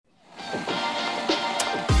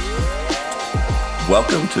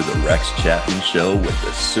Welcome to the Rex Chapman Show with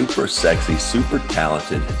the super sexy, super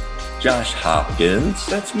talented Josh Hopkins.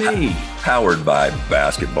 That's me. Powered by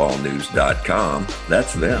basketballnews.com.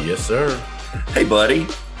 That's them. Yes, sir. Hey, buddy.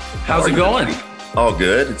 How's it going? All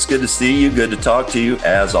good. It's good to see you. Good to talk to you,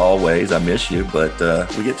 as always. I miss you, but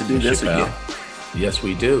we get to do this again. Yes,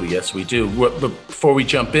 we do. Yes, we do. Before we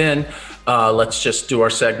jump in, let's just do our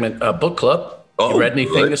segment, Book Club. You read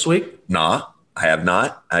anything this week? Nah, I have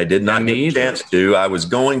not. I did not get a chance to. I was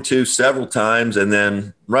going to several times, and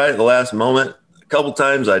then right at the last moment, a couple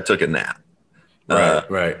times I took a nap.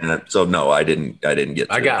 Right. So no, I didn't get to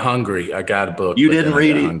I got hungry. I got a book. You didn't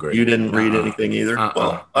read it? You didn't read anything either?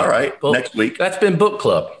 Well, all right. Next week. That's been Book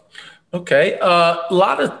Club. Okay. A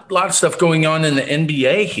lot of stuff going on in the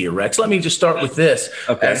NBA here, Rex. Let me just start with this.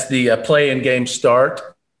 Okay. As the play-in games start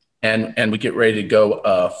and we get ready to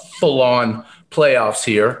go full-on playoffs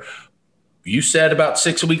here. You said about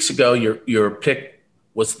 6 weeks ago your pick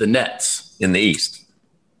was the Nets. In the East.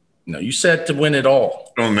 No, you said to win it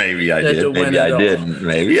all. Well, maybe I did. Maybe I didn't.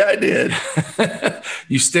 Maybe I did.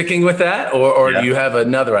 You sticking with that, or do you have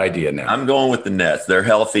another idea now? I'm going with the Nets. They're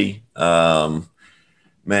healthy. Man,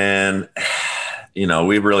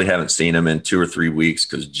 we really haven't seen them in 2 or 3 weeks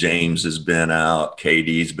because James has been out.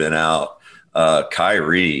 KD's been out.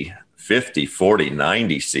 Kyrie, 50, 40,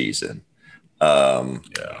 90 season.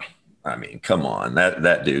 I mean, come on,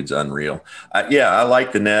 that dude's unreal. I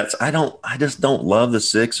like the Nets. I just don't love the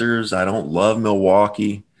Sixers. I don't love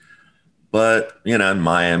Milwaukee, but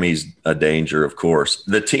Miami's a danger, of course.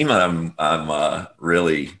 The team I'm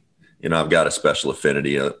really, I've got a special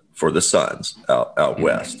affinity for the Suns out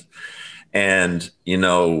west, and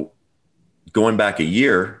going back a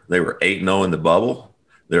year, they were 8-0 in the bubble.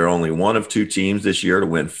 They're only one of 2 teams this year to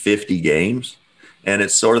win 50 games. And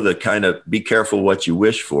it's sort of the kind of be careful what you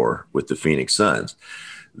wish for with the Phoenix Suns.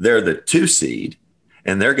 They're the 2 seed,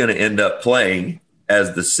 and they're going to end up playing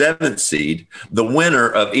as the 7th seed, the winner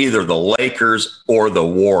of either the Lakers or the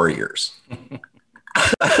Warriors.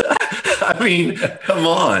 I mean, come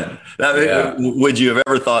on. Would you have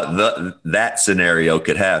ever thought that scenario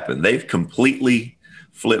could happen? They've completely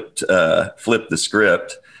flipped the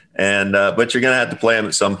script. And but you're going to have to play them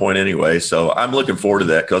at some point anyway. So I'm looking forward to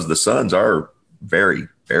that because the Suns are very,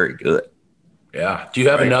 very good. Yeah. Do you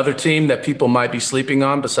have another team that people might be sleeping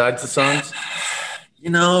on besides the Suns?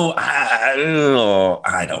 I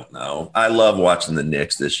don't know. I love watching the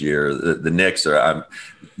Knicks this year. The Knicks the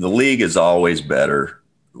league is always better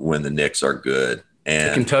when the Knicks are good. And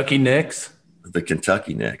the Kentucky Knicks? The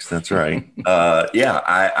Kentucky Knicks. That's right. We've got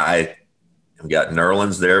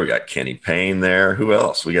Nerlens there. We got Kenny Payne there. Who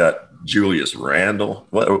else? We got Julius Randle.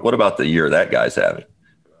 What about the year that guy's having?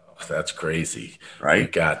 That's crazy. Right. We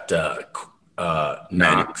got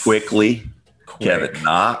Knox. Quick. Kevin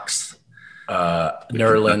Knox.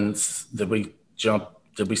 Nerlens.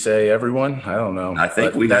 Did we say everyone? I don't know. I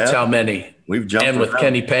think that's how many. We've jumped. And with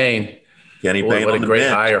Kenny Payne. What a great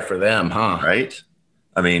hire for them, huh? Right.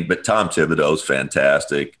 I mean, but Tom Thibodeau's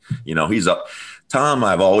fantastic. He's up. Tom,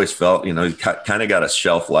 I've always felt, he kind of got a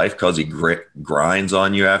shelf life because he grinds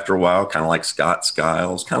on you after a while, kind of like Scott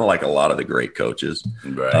Skiles, kind of like a lot of the great coaches.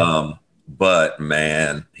 Right. But,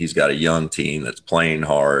 man, he's got a young team that's playing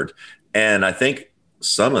hard. And I think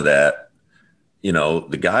some of that,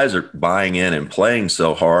 the guys are buying in and playing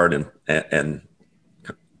so hard and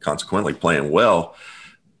consequently playing well.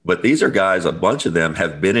 But these are guys, a bunch of them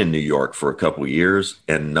have been in New York for a couple of years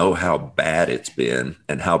and know how bad it's been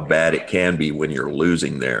and how bad it can be when you're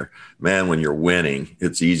losing there. Man, when you're winning,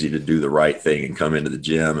 it's easy to do the right thing and come into the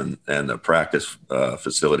gym and the practice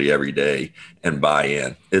facility every day and buy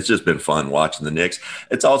in. It's just been fun watching the Knicks.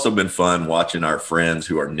 It's also been fun watching our friends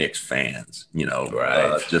who are Knicks fans, out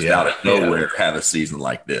of nowhere have a season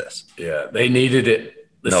like this. Yeah, they needed it.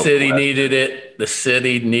 The city needed it. The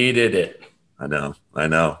city needed it. I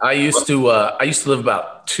know. I used to live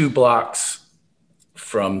about 2 blocks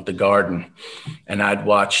from the Garden, and I'd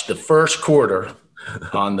watch the first quarter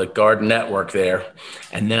on the Garden Network there,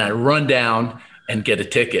 and then I'd run down and get a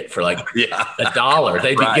ticket for like $1.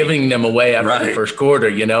 They'd be giving them away after the first quarter,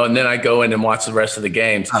 and then I go in and watch the rest of the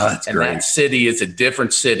games. That's and great. That city is a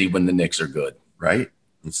different city when the Knicks are good. Right?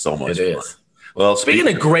 It's so much fun. It is. Well, speaking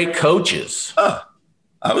of great coaches. I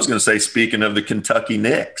was going to say, speaking of the Kentucky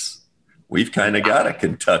Knicks. We've kind of got a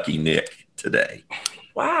Kentucky Knick today.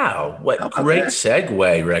 Wow. What great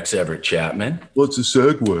segue, Rex Everett Chapman. What's a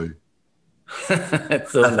segue?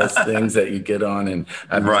 It's one of those things that you get on and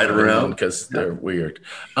I've right around because they're weird.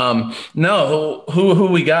 No, who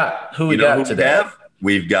we got? Who we got today?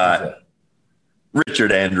 We've got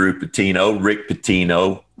Richard Andrew Pitino, Rick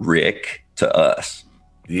Pitino, Rick to us.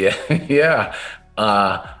 Yeah.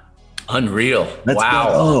 Unreal. Let's Wow.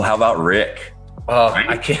 go. Oh, how about Rick? Oh,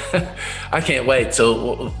 I can't wait.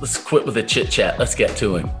 So let's quit with the chit chat. Let's get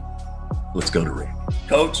to him. Let's go to Rick.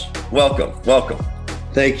 Coach, welcome.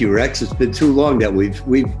 Thank you, Rex. It's been too long that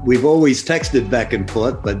we've always texted back and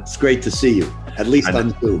forth, but it's great to see you, at least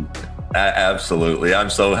on Zoom. Absolutely. I'm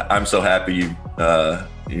so happy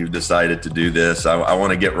you decided to do this. I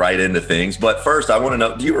want to get right into things, but first I want to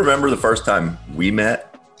know, do you remember the first time we met?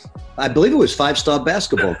 I believe it was 5-star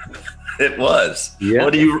basketball. It was. Yeah.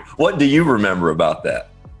 What do you remember about that?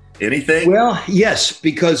 Anything? Well, yes,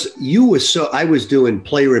 because I was doing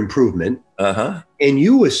player improvement, and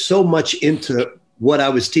you were so much into what I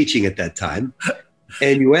was teaching at that time,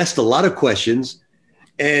 and you asked a lot of questions.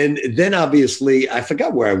 And then obviously I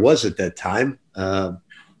forgot where I was at that time,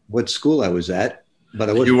 what school I was at, but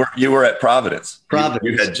I was. You were at Providence. Providence.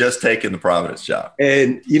 You had just taken the Providence job.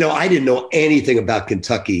 And, I didn't know anything about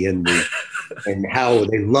Kentucky and how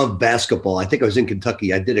they love basketball. I think I was in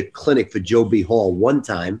Kentucky. I did a clinic for Joe B. Hall one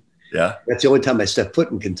time. Yeah. That's the only time I stepped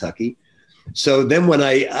foot in Kentucky. So then when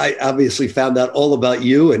I obviously found out all about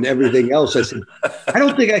you and everything else, I said, I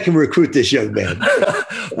don't think I can recruit this young man.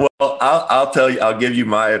 Well, I'll tell you, I'll give you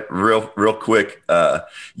my real quick.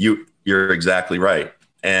 You're exactly right.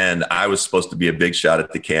 And I was supposed to be a big shot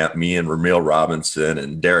at the camp, me and Ramil Robinson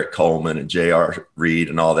and Derek Coleman and J.R. Reed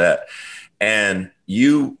and all that. And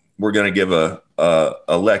you were going to give a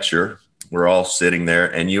lecture. We're all sitting there,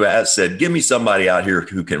 and you said, give me somebody out here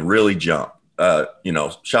who can really jump,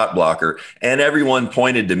 shot blocker. And everyone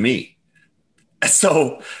pointed to me.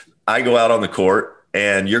 So I go out on the court,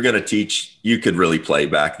 and you're going to teach. You could really play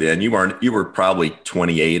back then. You were probably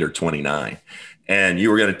 28 or 29, and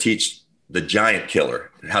you were going to teach the giant killer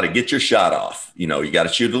how to get your shot off. You got to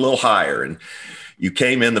shoot a little higher. And you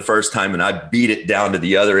came in the first time, and I beat it down to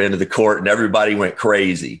the other end of the court, and everybody went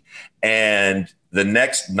crazy. And the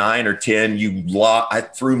next 9 or 10, I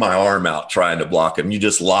threw my arm out trying to block him. You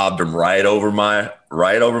just lobbed him right over my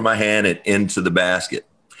hand and into the basket.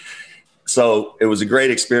 So it was a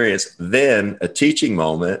great experience. Then a teaching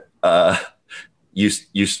moment. You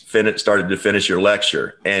started to finish your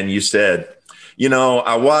lecture, and you said,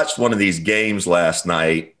 I watched one of these games last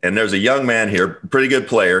night, and there's a young man here, pretty good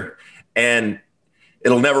player, and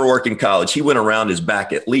it'll never work in college. He went around his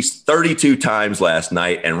back at least 32 times last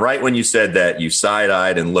night. And right when you said that, you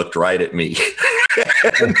side-eyed and looked right at me.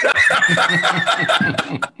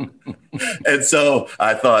 And so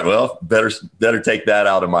I thought, well, better take that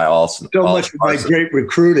out of my arsenal. So much for my great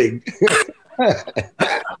recruiting.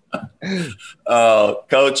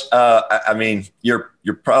 Coach, I mean, you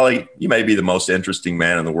may be the most interesting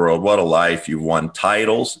man in the world. What a life. You've won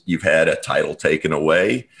titles. You've had a title taken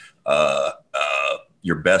away.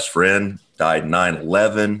 Your best friend died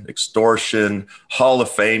 9/11, extortion, Hall of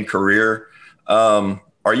Fame career.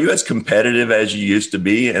 Are you as competitive as you used to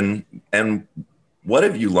be? And what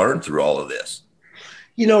have you learned through all of this?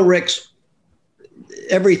 Rex,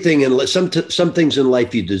 everything in some things in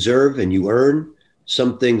life you deserve and you earn.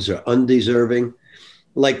 Some things are undeserving.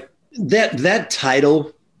 Like that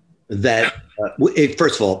title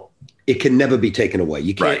first of all, it can never be taken away.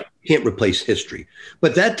 You can't replace history.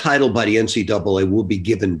 But that title by the NCAA will be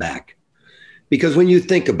given back. Because when you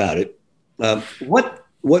think about it, what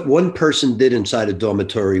one person did inside a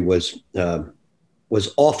dormitory was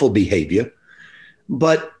awful behavior,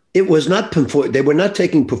 but it was not, they were not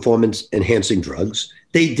taking performance enhancing drugs.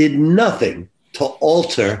 They did nothing to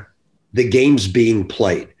alter the games being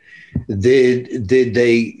played. Did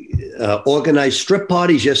they organize strip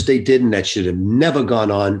parties? Yes, they did. And that should have never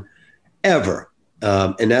gone on ever.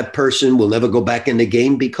 And that person will never go back in the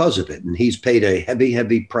game because of it. And he's paid a heavy,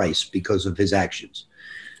 heavy price because of his actions.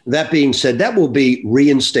 That being said, that will be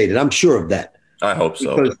reinstated. I'm sure of that. I hope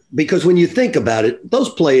so. Because when you think about it, those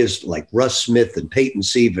players like Russ Smith and Peyton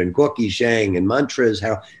Seaver and Gorky Zhang and Montrezl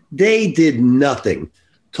Harrell, they did nothing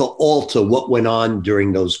to alter what went on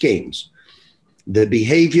during those games. The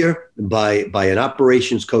behavior by an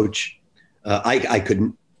operations coach, I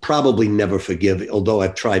could probably never forgive, although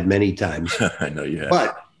I've tried many times. I know you have.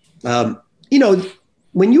 But,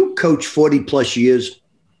 when you coach 40 plus years,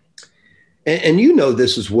 and you know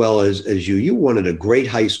this as well as you wanted a great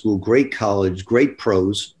high school, great college, great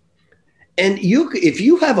pros. And if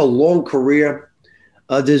you have a long career,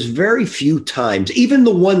 there's very few times, even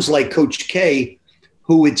the ones like Coach K,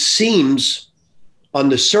 who it seems on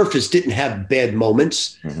the surface didn't have bad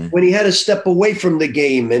moments, when he had to step away from the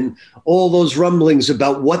game and all those rumblings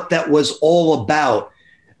about what that was all about.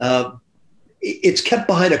 It's kept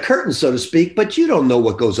behind a curtain, so to speak, but you don't know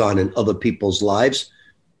what goes on in other people's lives.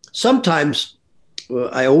 Sometimes,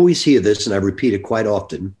 I always hear this, and I repeat it quite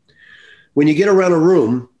often, when you get around a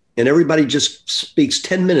room and everybody just speaks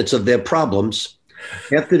 10 minutes of their problems,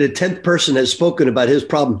 after the 10th person has spoken about his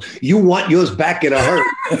problem, you want yours back in a hurry.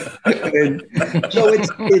 And so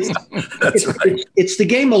it's the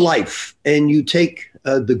game of life, and you take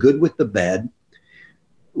the good with the bad.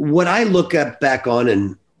 What I look at back on,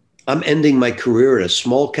 and I'm ending my career at a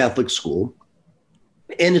small Catholic school,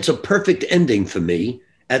 and it's a perfect ending for me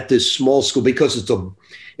at this small school because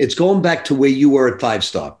it's going back to where you were at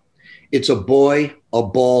 5-star. It's a boy, a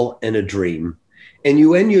ball, and a dream. And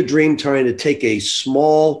you end your dream trying to take a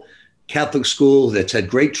small Catholic school that's had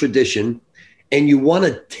great tradition, and you want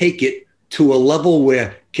to take it to a level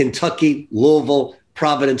where Kentucky, Louisville,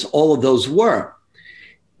 Providence, all of those were.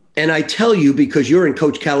 And I tell you, because you're in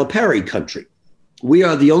Coach Calipari country, we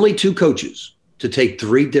are the only 2 coaches to take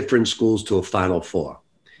 3 different schools to a Final Four.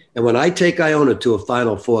 And when I take Iona to a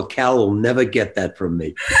Final Four, Cal will never get that from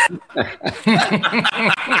me.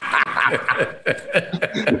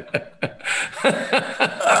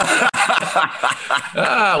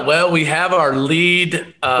 Well, we have our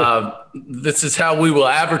lead. This is how we will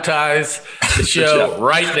advertise the show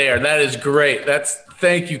right there. That is great.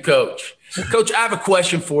 Thank you, Coach. Coach, I have a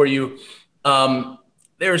question for you.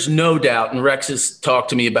 There's no doubt, and Rex has talked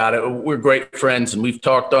to me about it. We're great friends, and we've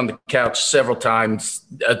talked on the couch several times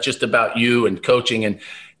just about you and coaching. And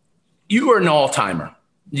you are an all-timer.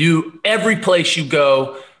 Every place you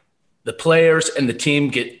go, the players and the team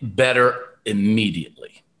get better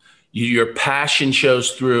immediately. Your passion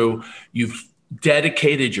shows through. You've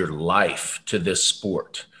dedicated your life to this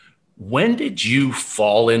sport. When did you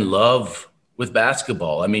fall in love with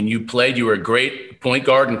basketball? I mean, you were a great point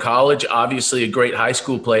guard in college, obviously a great high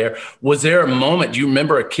school player. Was there a moment, do you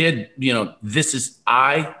remember a kid,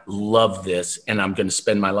 I love this and I'm going to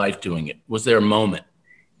spend my life doing it? Was there a moment?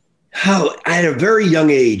 At a very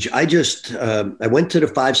young age, I went to the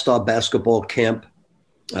 5-star basketball camp,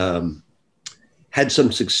 had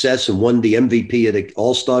some success and won the MVP at the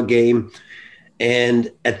All-Star game.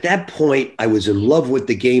 And at that point, I was in love with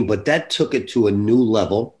the game, but that took it to a new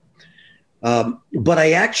level. But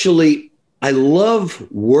I love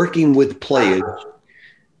working with players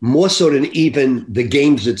more so than even the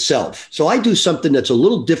games itself. So I do something that's a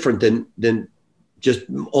little different than just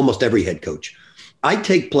almost every head coach. I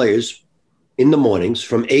take players in the mornings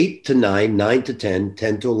from 8 to 9, 9 to 10,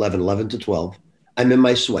 10 to 11, 11 to 12. I'm in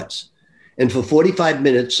my sweats. And for 45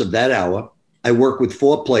 minutes of that hour, I work with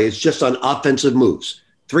 4 players just on offensive moves,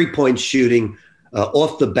 3-point shooting,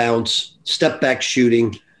 off the bounce, step back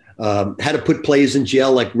shooting, how to put players in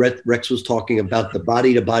jail, like Rex was talking about, the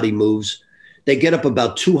body-to-body moves. They get up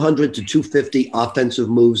about 200 to 250 offensive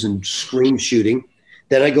moves and screen shooting.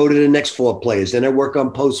 Then I go to the next 4 players. Then I work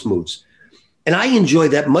on post moves. And I enjoy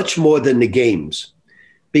that much more than the games,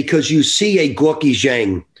 because you see a Gorky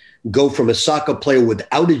Zhang go from a soccer player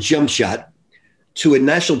without a jump shot to a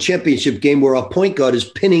national championship game where a point guard is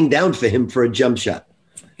pinning down for him for a jump shot.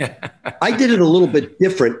 I did it a little bit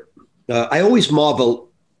different. I always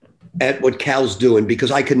marvel at what Cal's doing,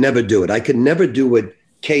 because I could never do it. I could never do what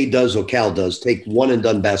Kay does or Cal does, take one and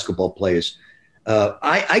done basketball players.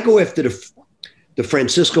 I go after the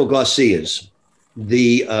Francisco Garcias,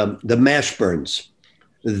 the Mashburns,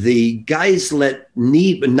 the guys that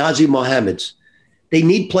need Nazi Mohammeds. They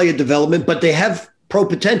need player development, but they have pro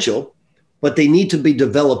potential, but they need to be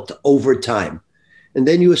developed over time. And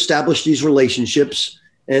then you establish these relationships.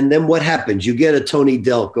 And then what happens? You get a Tony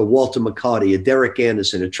Delk, a Walter McCarty, a Derek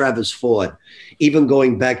Anderson, a Travis Ford, even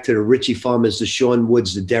going back to the Richie Farmers, the Sean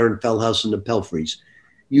Woods, the Darren Feldhouse, and the Pelfreys.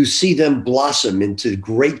 You see them blossom into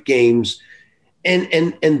great games.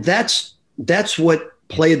 And that's what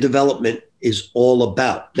player development is all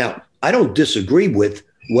about. Now, I don't disagree with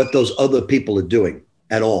what those other people are doing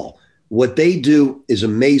at all. What they do is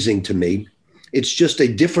amazing to me. It's just a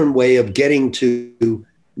different way of getting to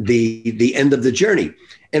the end of the journey.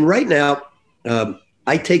 And right now,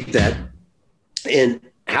 I take that, and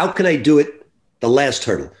how can I do it? The last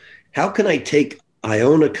hurdle. How can I take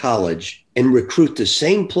Iona College and recruit the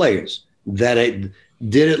same players that I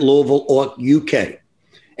did at Louisville or UK?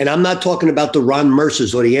 And I'm not talking about the Ron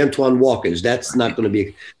Mercers or the Antoine Walkers. That's not going to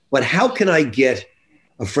be. But how can I get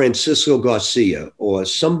a Francisco Garcia or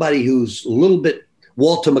somebody who's a little bit,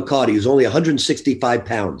 Walter McCarty, who's only 165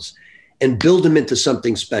 pounds, and build him into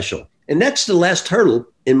something special? And that's the last hurdle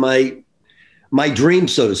in my dream,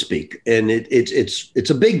 so to speak. And it's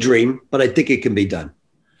a big dream, but I think it can be done.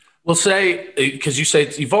 Well,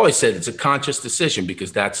 because you've always said it's a conscious decision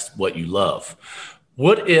because that's what you love.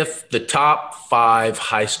 What if the top 5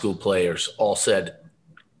 high school players all said,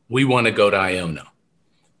 we want to go to Iona?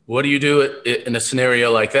 What do you do in a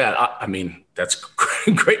scenario like that? I mean, that's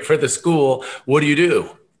great for the school. What do you do?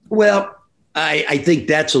 Well, I think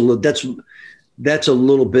that's a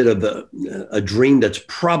little bit of a dream that's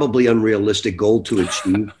probably unrealistic goal to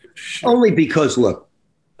achieve. Sure. Only because, look,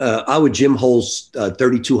 our gym holds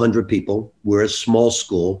 3,200 people. We're a small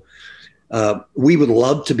school. We would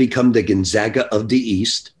love to become the Gonzaga of the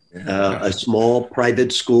East, a small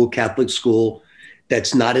private school, Catholic school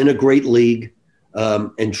that's not in a great league,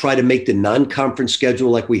 and try to make the non-conference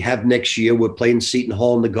schedule like we have next year. We're playing Seton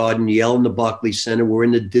Hall in the Garden, Yale in the Barclays Center. We're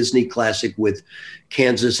in the Disney Classic with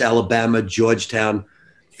Kansas, Alabama, Georgetown.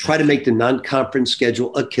 Try to make the non-conference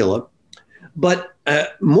schedule a killer. But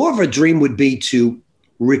more of a dream would be to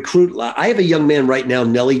recruit. I have a young man right now,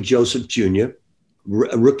 Nelly Joseph Jr.,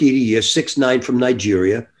 a rookie of the year, 6'9", from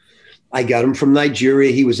Nigeria. I got him from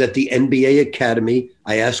Nigeria. He was at the NBA Academy.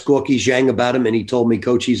 I asked Gorky Zhang about him, and he told me,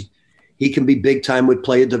 Coach, he can be big time with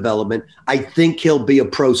player development. I think he'll be a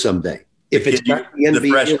pro someday. If it's not the NBA, the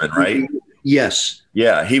freshman, right? Yes.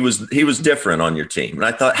 Yeah, he was different on your team. And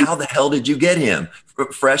I thought, how the hell did you get him?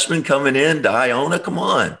 Freshman coming in to Iona? Come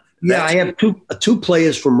on. Yeah, I have two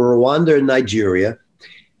players from Rwanda and Nigeria.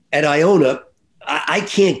 At Iona, I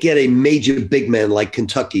can't get a major big man like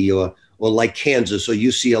Kentucky or like Kansas or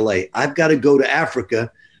UCLA. I've got to go to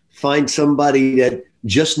Africa, find somebody that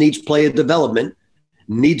just needs player development,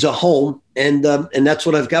 needs a home, and that's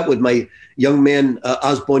what I've got with my young man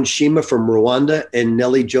Osborne Shima from Rwanda and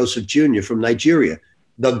Nelly Joseph Jr. from Nigeria.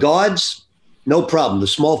 The guards, no problem. The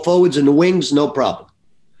small forwards and the wings, no problem.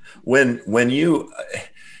 When you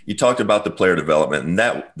talked about the player development,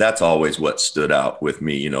 and that's always what stood out with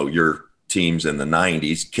me. You know, your teams in the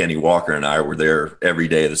 90s, Kenny Walker and I were there every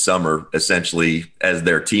day of the summer, essentially as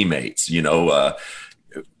their teammates, you know,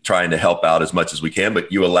 trying to help out as much as we can.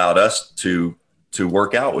 But you allowed us to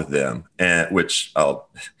work out with them, and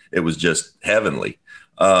it was just heavenly.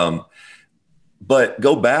 But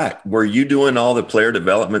go back, were you doing all the player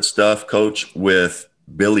development stuff, Coach, with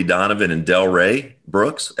Billy Donovan and Delray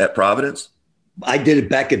Brooks at Providence? I did it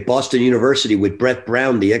back at Boston University with Brett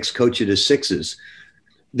Brown, the ex-coach of the Sixers.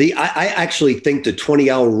 I actually think the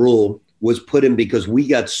 20-hour rule was put in because we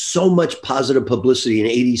got so much positive publicity in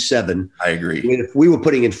 '87. I agree. If we were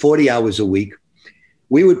putting in 40 hours a week,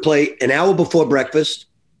 we would play an hour before breakfast,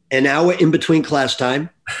 an hour in between class time.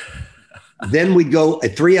 Then we'd go a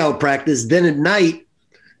 3-hour practice. Then at night,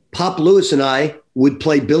 Pop Lewis and I would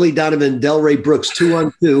play Billy Donovan and Delray Brooks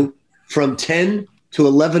 2-on-2 from 10 to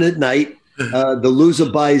 11 at night. The loser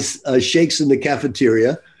buys shakes in the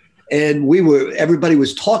cafeteria. And everybody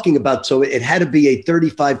was talking about, so it had to be a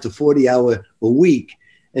 35 to 40 hour a week.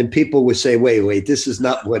 And people would say, wait, this is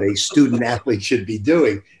not what a student athlete should be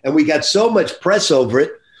doing. And we got so much press over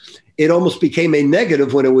it, it almost became a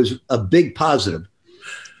negative when it was a big positive.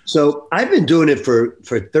 So I've been doing it for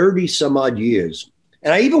 30 some odd years.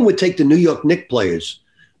 And I even would take the New York Knicks players,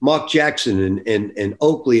 Mark Jackson and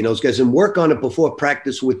Oakley and those guys, and work on it before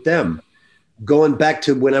practice with them. Going back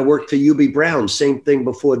to when I worked for UB Brown, same thing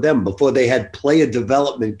before them, before they had player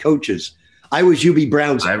development coaches. I was UB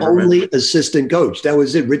Brown's only assistant coach. That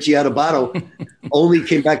was it. Richie Adubato only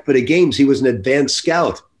came back for the games. He was an advanced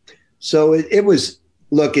scout. So it was,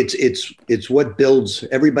 look, it's what builds.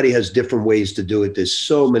 Everybody has different ways to do it. There's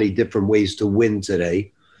so many different ways to win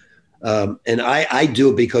today. And I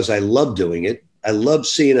do it because I love doing it. I love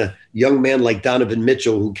seeing a young man like Donovan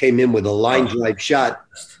Mitchell who came in with a line drive shot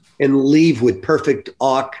and leave with perfect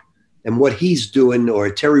arc. And what he's doing, or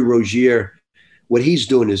Terry Rozier, what he's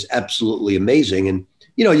doing is absolutely amazing. And,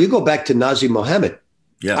 you know, you go back to Nazim Mohammed.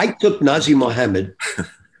 Yeah. I took Nazim Mohammed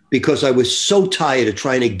because I was so tired of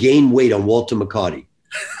trying to gain weight on Walter McCarty.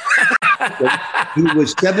 He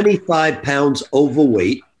was 75 pounds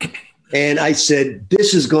overweight. And I said,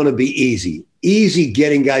 this is going to be easy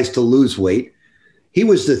getting guys to lose weight. He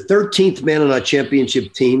was the 13th man on our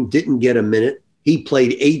championship team, didn't get a minute. He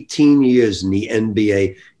played 18 years in the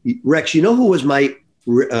NBA. Rex, you know who was my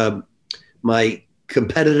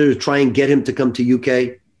competitor to try and get him to come to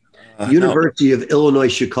UK? University of Illinois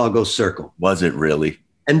Chicago Circle. Was it really?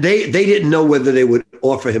 And they didn't know whether they would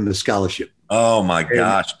offer him a scholarship. Oh, my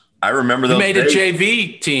gosh. I remember those. You made days. A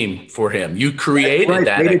JV team for him. You created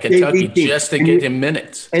that at Kentucky just to get him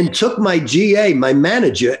minutes. And took my GA, my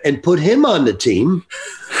manager, and put him on the team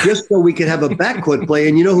just so we could have a backcourt play.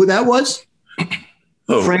 And you know who that was?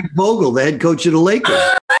 Oh. Frank Vogel, the head coach of the Lakers.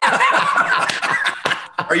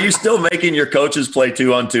 Are you still making your coaches play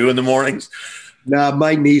 2-on-2 in the mornings? Nah,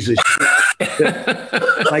 my knees are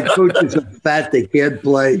my coaches are fat. They can't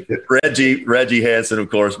play. Reggie Hansen,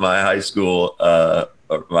 of course, my high school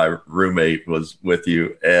my roommate was with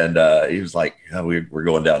you, and he was like, we're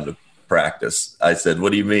going down to practice. I said,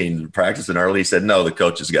 what do you mean, practicing early? He said, no, the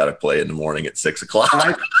coach has got to play in the morning at 6 o'clock.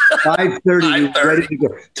 5:30, ready to go.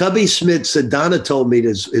 Tubby Smith said, Donna told me,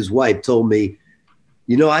 his wife told me,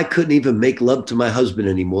 I couldn't even make love to my husband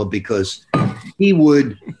anymore because he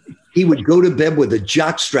would go to bed with a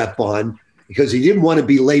jock strap on because he didn't want to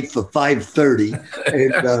be late for 5:30.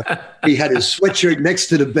 And he had his sweatshirt next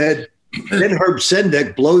to the bed. Then Herb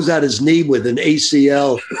Sendek blows out his knee with an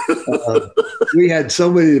ACL. We had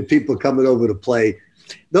so many people coming over to play.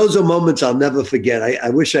 Those are moments I'll never forget. I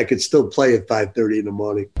wish I could still play at 5:30 in the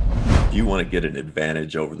morning. If you want to get an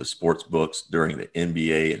advantage over the sports books during the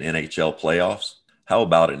NBA and NHL playoffs, how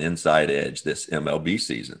about an inside edge this MLB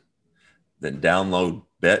season? Then download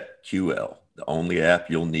BetQL, the only app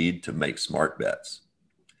you'll need to make smart bets.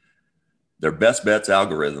 Their best bets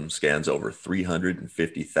algorithm scans over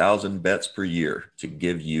 350,000 bets per year to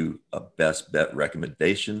give you a best bet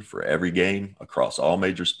recommendation for every game across all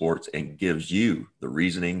major sports and gives you the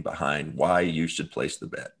reasoning behind why you should place the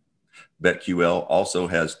bet. BetQL also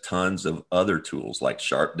has tons of other tools like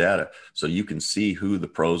sharp data so you can see who the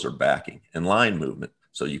pros are backing and line movement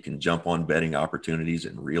so you can jump on betting opportunities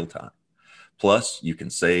in real time. Plus, you can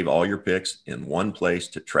save all your picks in one place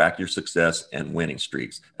to track your success and winning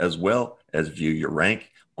streaks, as well as view your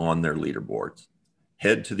rank on their leaderboards.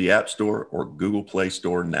 Head to the App Store or Google Play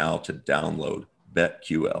Store now to download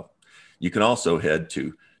BetQL. You can also head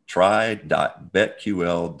to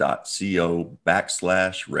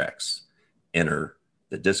try.betql.co/Rex. Enter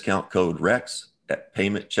the discount code REX at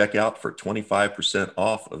payment checkout for 25%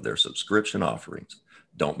 off of their subscription offerings.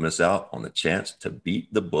 Don't miss out on the chance to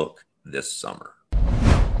beat the book this summer.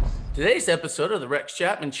 Today's episode of the Rex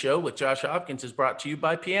Chapman Show with Josh Hopkins is brought to you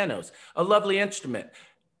by pianos, a lovely instrument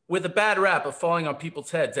with a bad rap of falling on people's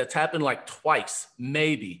heads. That's happened like twice,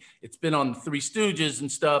 maybe. It's been on the Three Stooges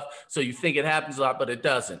and stuff, so you think it happens a lot, but it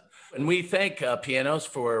doesn't. And we thank Pianos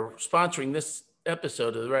for sponsoring this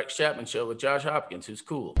episode of the Rex Chapman Show with Josh Hopkins, who's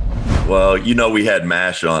cool. Well, we had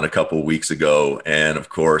MASH on a couple of weeks ago, and of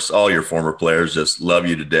course, all your former players just love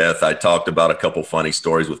you to death. I talked about a couple funny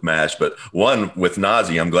stories with MASH, but one with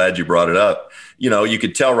Nazi, I'm glad you brought it up. You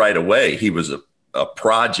could tell right away he was a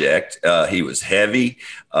project. He was heavy,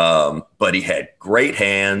 but he had great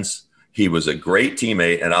hands. He was a great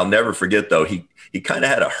teammate, and I'll never forget, though, he kind of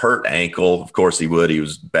had a hurt ankle. Of course he would. He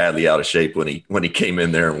was badly out of shape when he came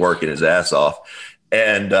in there and working his ass off.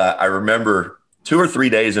 And I remember 2 or 3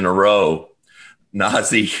 days in a row,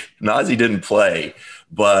 Nazi didn't play,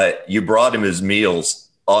 but you brought him his meals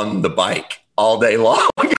on the bike all day long.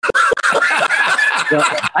 Well,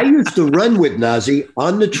 I used to run with Nazi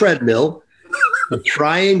on the treadmill to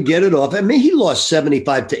try and get it off. I mean, he lost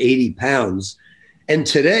 75 to 80 pounds. And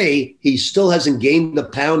today, he still hasn't gained a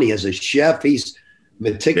pound. He has a chef. He's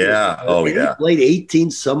meticulous. Yeah. Oh, yeah. He played 18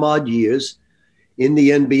 some odd years in the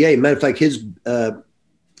NBA. Matter of fact,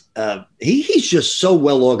 he's just so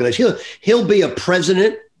well organized. He'll be a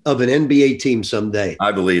president of an NBA team someday.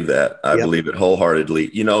 I believe that. I believe it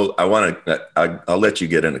wholeheartedly. I'll let you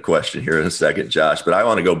get in a question here in a second, Josh, but I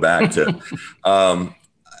want to go back to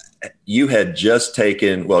you had just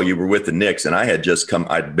taken, you were with the Knicks, and I had just come.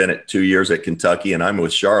 I'd been at 2 years at Kentucky, and I'm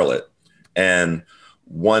with Charlotte. And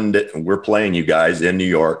one day we're playing you guys in New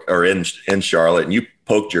York or in Charlotte, and you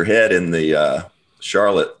poked your head in the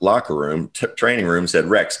Charlotte locker room, training room, said,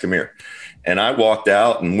 "Rex, come here." And I walked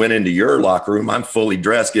out and went into your locker room. I'm fully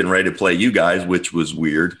dressed, getting ready to play you guys, which was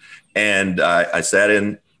weird. And I sat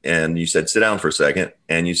in, and you said, "Sit down for a second."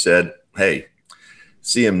 And you said, "Hey,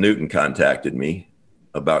 CM Newton contacted me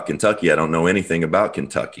about Kentucky. I don't know anything about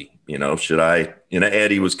Kentucky. Should I?"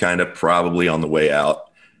 Eddie was kind of probably on the way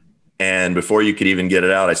out. And before you could even get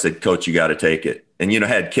it out, I said, "Coach, you got to take it." And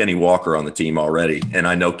had Kenny Walker on the team already. And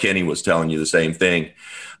I know Kenny was telling you the same thing.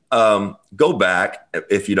 Go back,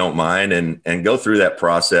 if you don't mind, and go through that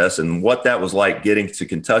process and what that was like getting to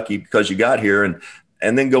Kentucky, because you got here, and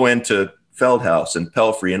then go into Feldhouse and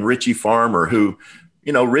Pelfrey and Richie Farmer, who,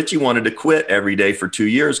 Richie wanted to quit every day for 2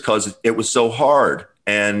 years because it was so hard.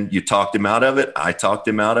 And you talked him out of it. I talked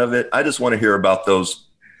him out of it. I just want to hear about time.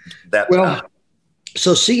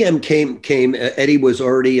 So CM came. Eddie was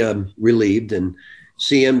already relieved, and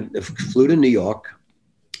CM flew to New York,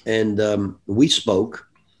 and we spoke.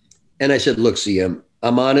 And I said, "Look, CM,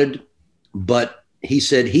 I'm honored," but he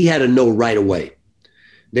said he had to know right away.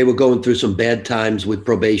 They were going through some bad times with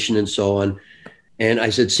probation and so on. And I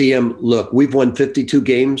said, "CM, look, we've won 52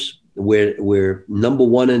 games. We're number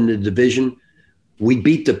one in the division. We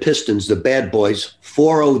beat the Pistons, the bad boys,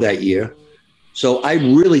 4-0 that year. So I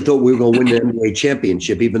really thought we were going to win the NBA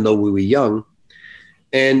championship, even though we were young."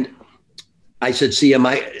 And I said, CM,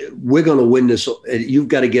 we're going to win this. You've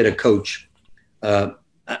got to get a coach.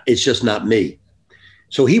 It's just not me.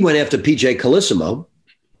 So he went after PJ Calissimo.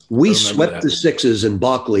 We swept the Sixers in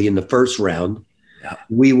Barkley in the first round. Yeah.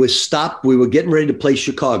 We were stopped. We were getting ready to play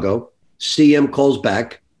Chicago. CM calls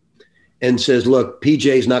back and says, look,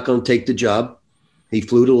 PJ's not going to take the job. He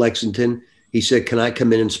flew to Lexington. He said, can I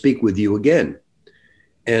come in and speak with you again?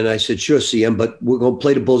 And I said, sure, CM, but we're going to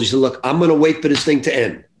play the Bulls. He said, look, I'm going to wait for this thing to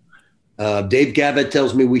end. Dave Gavitt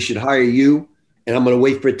tells me we should hire you, and I'm going to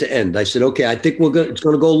wait for it to end. I said, okay, I think it's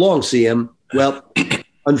going to go long, CM. Well,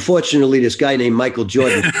 unfortunately, this guy named Michael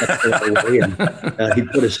Jordan, he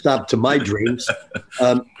put a stop to my dreams.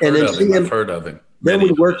 And then CM, I've heard of him. Then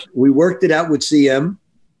we worked it out with CM,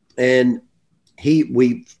 and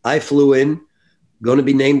I flew in, going to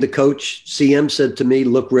be named the coach. CM said to me,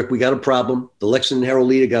 look, Rick, we got a problem. The Lexington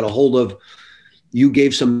Herald-Leader got a hold of, you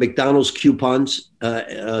gave some McDonald's coupons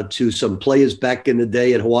to some players back in the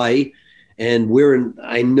day at Hawaii. And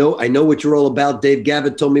I know what you're all about. Dave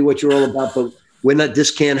Gavitt told me what you're all about, but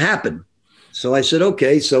this can't happen. So I said,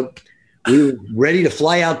 okay. So we were ready to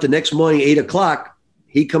fly out the next morning, 8:00.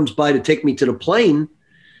 He comes by to take me to the plane.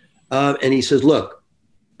 And he says, look,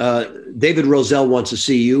 David Rozelle wants to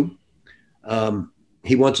see you.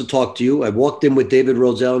 He wants to talk to you. I walked in with David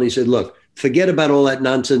Rozelle and he said, look, forget about all that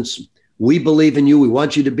nonsense. We believe in you. We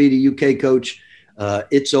want you to be the UK coach.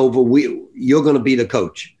 It's over. You're going to be the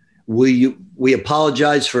coach. We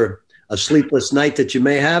apologize for a sleepless night that you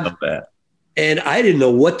may have. Not bad. And I didn't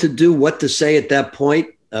know what to do, what to say at that point.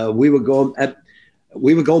 We were going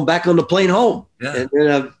back on the plane home. Yeah. And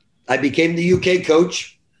then I became the UK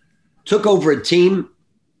coach, took over a team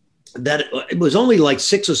that it was only like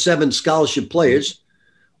 6 or 7 scholarship players.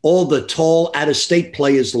 All the tall out-of-state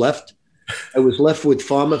players left. I was left with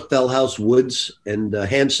Farmer, Fellhouse, Woods, and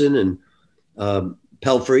Hansen and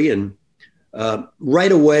Pelfrey. And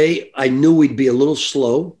right away, I knew we'd be a little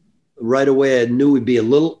slow. Right away, I knew we'd be a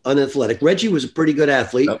little unathletic. Reggie was a pretty good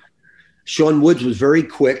athlete. Yep. Sean Woods was very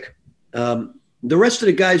quick. The rest of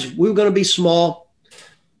the guys, we were going to be small.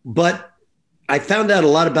 But I found out a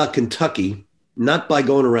lot about Kentucky, not by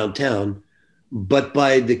going around town, but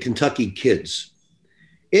by the Kentucky kids.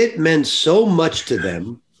 It meant so much to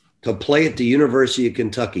them to play at the University of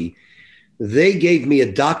Kentucky. They gave me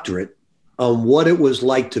a doctorate on what it was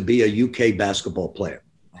like to be a UK basketball player.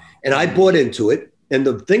 And I bought into it. And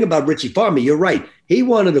the thing about Richie Farmer, you're right. He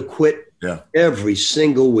wanted to quit every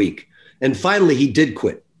single week. And finally, he did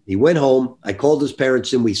quit. He went home. I called his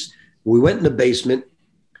parents and we went in the basement.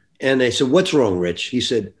 And I said, what's wrong, Rich? He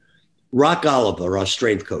said, Rock Oliver, our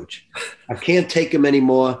strength coach. I can't take him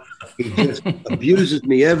anymore. He just abuses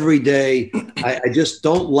me every day. I just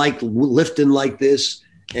don't like lifting like this.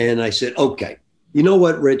 And I said, okay, you know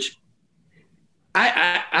what, Rich?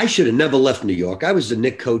 I should have never left New York. I was the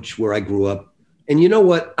Knick coach where I grew up. And you know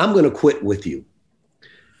what? I'm going to quit with you.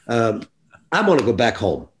 I want to go back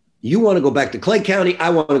home. You want to go back to Clay County? I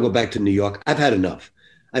want to go back to New York. I've had enough.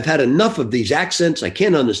 I've had enough of these accents. I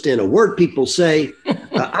can't understand a word people say.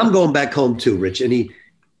 I'm going back home too, Rich. And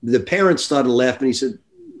the parents started laughing. He said,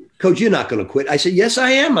 Coach, you're not going to quit. I said, yes,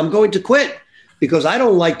 I am. I'm going to quit because I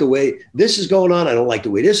don't like the way this is going on. I don't like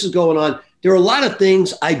the way this is going on. There are a lot of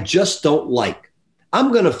things I just don't like.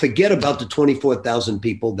 I'm going to forget about the 24,000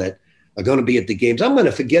 people that are going to be at the games. I'm going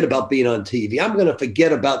to forget about being on TV. I'm going to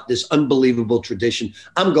forget about this unbelievable tradition.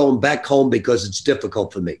 I'm going back home because it's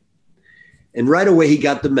difficult for me. And right away, he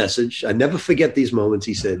got the message. I never forget these moments.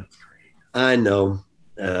 He said, I know.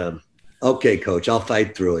 Okay, Coach, I'll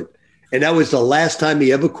fight through it. And that was the last time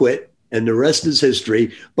he ever quit. And the rest is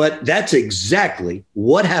history. But that's exactly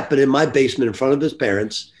what happened in my basement in front of his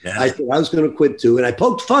parents. Yeah. I thought I was going to quit too. And I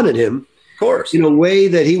poked fun at him, of course, in a way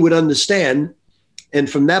that he would understand. And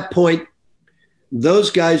from that point,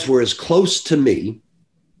 those guys were as close to me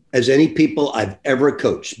as any people I've ever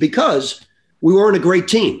coached because we weren't a great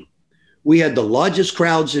team. We had the largest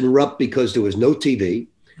crowds in Rupp because there was no TV.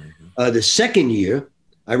 Mm-hmm. The second year,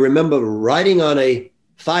 I remember riding on a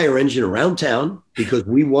fire engine around town because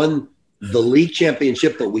we won the league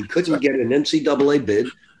championship, but we couldn't get an NCAA bid,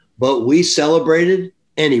 but we celebrated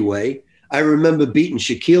anyway. I remember beating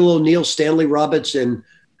Shaquille O'Neal, Stanley Roberts, and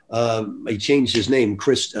he changed his name,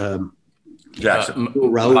 Chris Jackson. He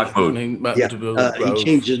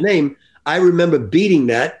changed his name. I remember beating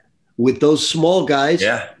that with those small guys.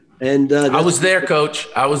 Yeah. And I was there, Coach.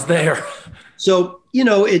 I was there. So,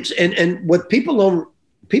 it's and what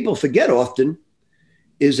people forget often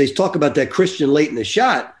is they talk about that Christian late in the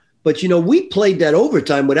shot. But, we played that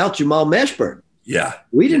overtime without Jamal Mashburn. Yeah.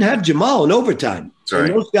 We didn't have Jamal in overtime. That's right.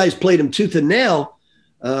 And those guys played him tooth and nail.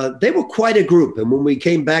 They were quite a group. And when we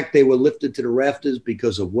came back, they were lifted to the rafters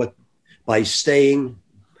because of by staying.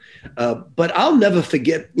 But I'll never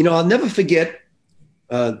forget,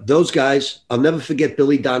 those guys. I'll never forget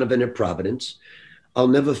Billy Donovan at Providence. I'll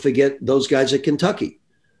never forget those guys at Kentucky.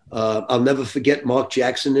 I'll never forget Mark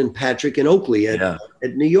Jackson and Patrick and Oakley at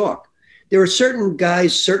New York. There are certain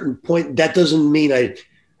guys, certain point. That doesn't mean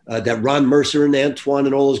that Ron Mercer and Antoine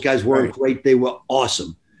and all those guys weren't great. They were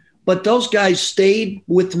awesome. But those guys stayed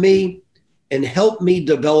with me and helped me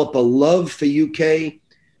develop a love for UK.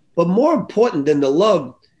 But more important than the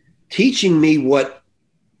love, teaching me what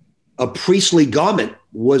a priestly garment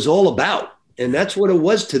was all about. And that's what it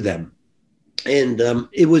was to them. And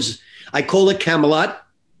I call it Camelot.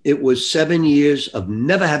 It was 7 years of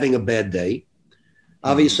never having a bad day.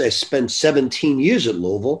 Obviously, I spent 17 years at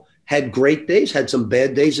Louisville, had great days, had some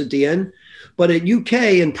bad days at the end. But at UK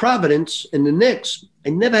and Providence and the Knicks, I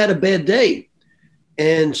never had a bad day.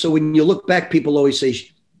 And so when you look back, people always say,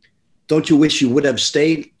 don't you wish you would have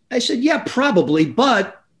stayed? I said, yeah, probably,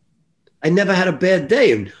 but I never had a bad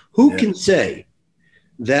day. And who can say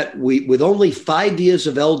that with only 5 years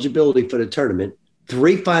of eligibility for the tournament,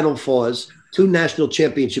 3 Final Fours, 2 national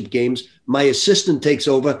championship games, my assistant takes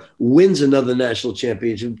over, wins another national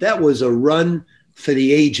championship. That was a run for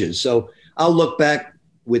the ages. So I'll look back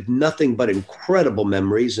with nothing but incredible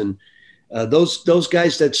memories. And those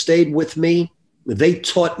guys that stayed with me, they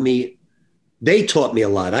taught me a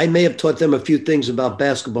lot. I may have taught them a few things about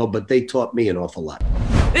basketball, but they taught me an awful lot.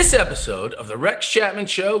 This episode of the Rex Chapman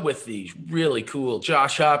Show with the really cool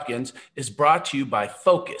Josh Hopkins is brought to you by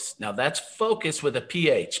Focus. Now that's Focus with a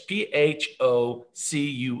PH,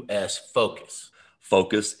 Phocus, Focus.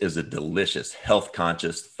 Focus is a delicious,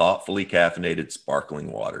 health-conscious, thoughtfully caffeinated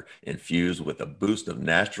sparkling water infused with a boost of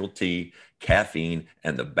natural tea, caffeine,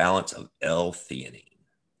 and the balance of L-theanine.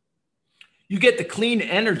 You get the clean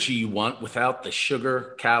energy you want without the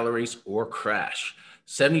sugar, calories, or crash.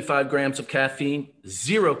 75 grams of caffeine,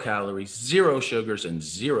 0 calories, 0 sugars, and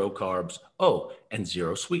 0 carbs. Oh, and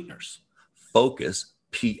 0 sweeteners. Focus,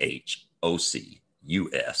 Phocus,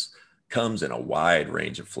 comes in a wide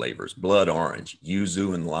range of flavors: blood orange,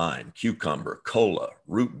 yuzu and lime, cucumber, cola,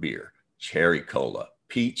 root beer, cherry cola,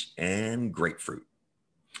 peach, and grapefruit.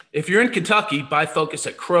 If you're in Kentucky, buy Focus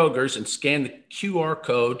at Kroger's and scan the QR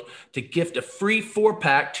code to gift a free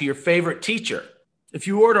 4-pack to your favorite teacher. If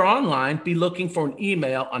you order online, be looking for an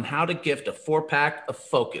email on how to gift a 4-pack of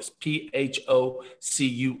Focus,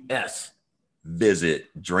 Phocus.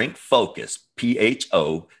 Visit drinkfocus,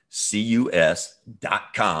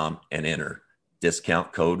 Phocus.com and enter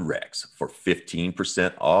discount code REX for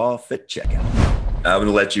 15% off at checkout. I'm going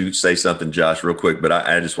to let you say something, Josh, real quick, but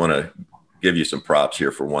I just want to give you some props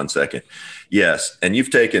here for 1 second. Yes, and you've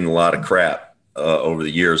taken a lot of crap over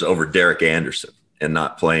the years over Derek Anderson and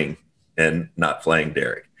not playing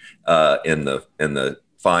Derek in the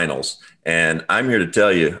finals. And I'm here to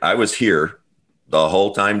tell you, I was here the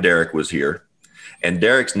whole time Derek was here, and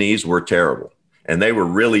Derek's knees were terrible, and they were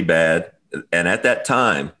really bad. And at that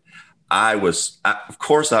time, of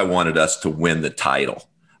course I wanted us to win the title.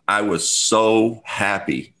 I was so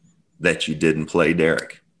happy that you didn't play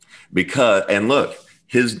Derek and look,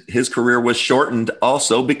 his career was shortened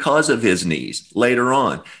also because of his knees later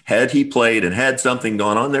on. Had he played and had something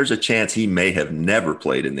going on, there's a chance he may have never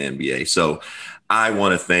played in the NBA. So I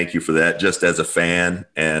want to thank you for that, just as a fan.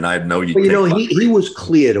 And I know you. Well, he was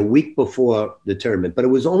cleared a week before the tournament, but it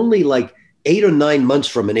was only like 8 or 9 months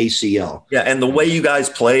from an ACL. Yeah, and the way you guys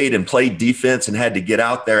played defense and had to get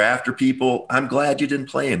out there after people, I'm glad you didn't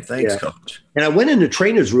play him. Thanks, Coach. And I went in the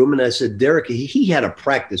trainer's room and I said, Derek, he had a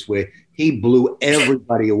practice where he blew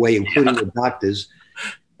everybody away, including the doctors.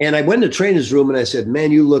 And I went in the trainer's room and I said,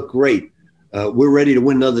 man, you look great. We're ready to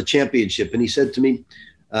win another championship. And he said to me,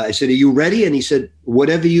 I said, are you ready? And he said,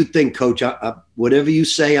 whatever you think, Coach, whatever you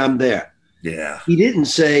say, I'm there. Yeah. He didn't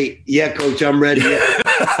say, yeah, Coach, I'm ready.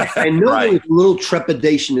 I know there was a little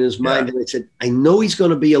trepidation in his mind. And I said, I know he's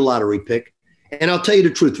going to be a lottery pick. And I'll tell you the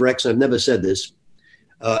truth, Rex, I've never said this.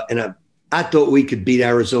 And I thought we could beat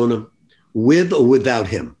Arizona with or without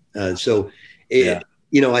him. So it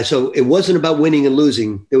wasn't about winning and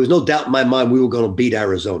losing. There was no doubt in my mind we were going to beat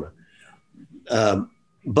Arizona.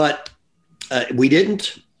 But we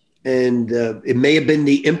didn't. And it may have been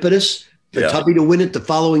the impetus for Tubby to win it the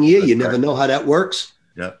following year. You never know how that works.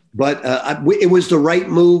 Yeah. But it was the right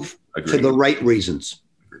move for the right reasons.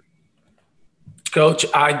 Coach,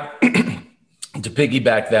 to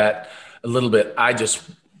piggyback that a little bit,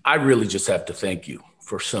 I really just have to thank you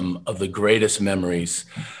for some of the greatest memories.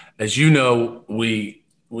 As you know, we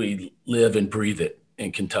live and breathe it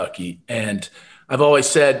in Kentucky. And I've always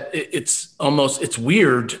said it's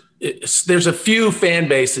weird. There's a few fan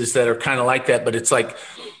bases that are kind of like that, but it's like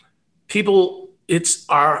it's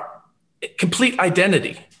our complete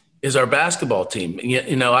identity is our basketball team.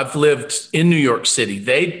 You know, I've lived in New York City.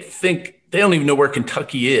 They don't even know where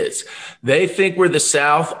Kentucky is. They think we're the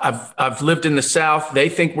South. I've lived in the South. They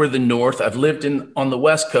think we're the North. I've lived on the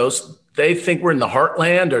West Coast. They think we're in the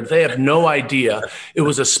heartland, or they have no idea. It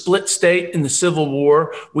was a split state in the Civil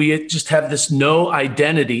War. We just have this no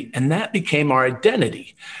identity, and that became our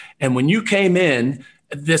identity. And when you came in,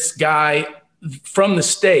 this guy from the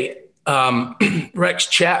state,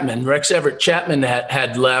 Rex Everett Chapman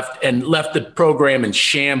had left the program in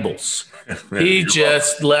shambles. He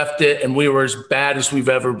just left it, and we were as bad as we've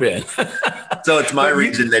ever been. So it's my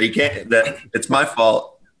reason that it's my fault.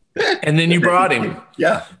 And then you brought him.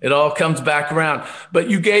 Yeah. It all comes back around. But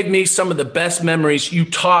you gave me some of the best memories. You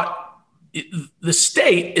taught. The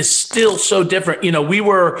state is still so different. You know, we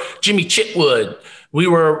were Jimmy Chitwood. We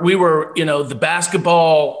were, you know, the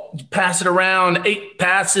basketball, pass it around, 8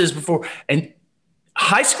 passes before. And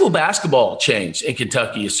high school basketball changed in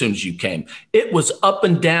Kentucky as soon as you came. It was up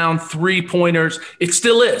and down 3-pointers. It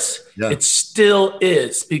still is. Yeah. It still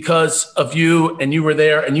is because of you, and you were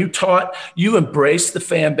there and you taught, you embraced the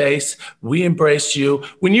fan base. We embraced you.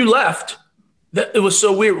 When you left, it was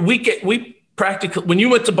so weird. We practically, when you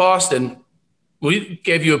went to Boston, we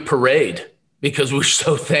gave you a parade because we were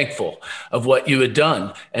so thankful of what you had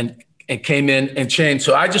done and came in and changed.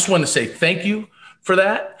 So I just want to say thank you for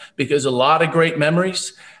that, because a lot of great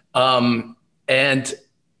memories. And you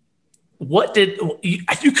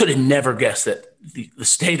could have never guessed that the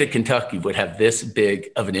state of Kentucky would have this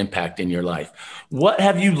big of an impact in your life. What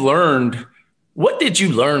have you learned? What did you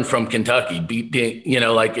learn from Kentucky? Being, you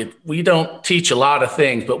know, we don't teach a lot of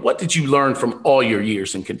things, but what did you learn from all your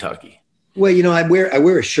years in Kentucky? Well, you know, I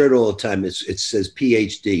wear a shirt all the time. It says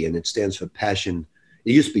PhD, and it stands for passion.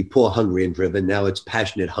 It used to be poor, hungry, and driven. Now it's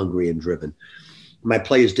passionate, hungry, and driven. My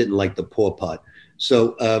players didn't like the poor part.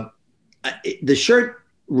 So the shirt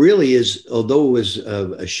really is, although it was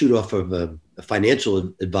a shoot off of a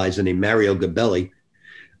financial advisor named Mario Gabelli,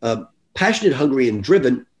 passionate, hungry, and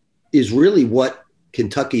driven is really what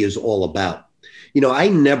Kentucky is all about. You know, I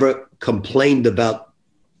never complained about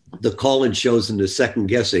the call-in shows and the second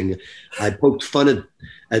guessing. I poked fun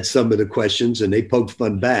at some of the questions, and they poked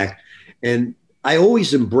fun back. And I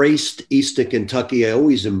always embraced Eastern Kentucky. I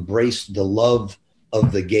always embraced the love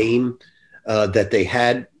of the game that they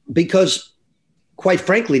had, because quite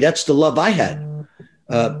frankly, that's the love I had.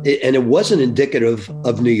 And it wasn't indicative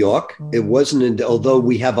of New York. It wasn't, although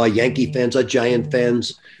we have our Yankee fans, our Giant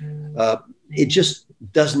fans, it just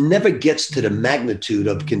never gets to the magnitude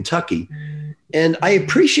of Kentucky. And I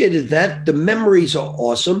appreciated that. The memories are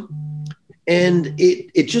awesome. And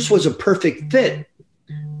it just was a perfect fit,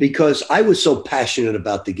 because I was so passionate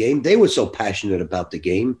about the game. They were so passionate about the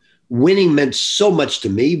game. Winning meant so much to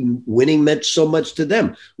me. Winning meant so much to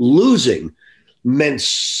them. Losing meant,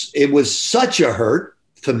 it was such a hurt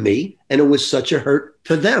for me, and it was such a hurt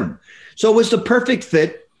for them. So it was the perfect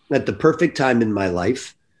fit at the perfect time in my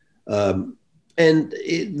life. The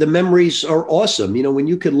memories are awesome. You know, when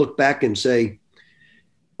you could look back and say,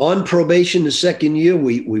 on probation the second year,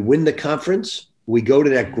 we win the conference. We go to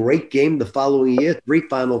that great game the following year, 3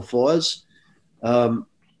 Final Fours. And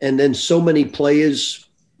then so many players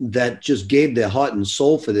that just gave their heart and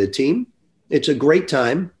soul for their team. It's a great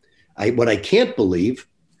time. What I can't believe,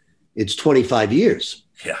 it's 25 years.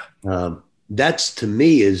 Yeah. That's, to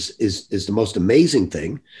me, is the most amazing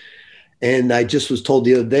thing. And I just was told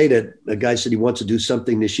the other day that a guy said he wants to do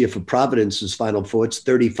something this year for Providence's Final Four. It's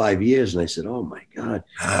 35 years. And I said, oh my God.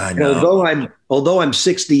 Although I'm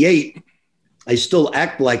 68, I still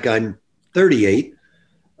act like I'm 38.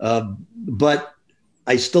 But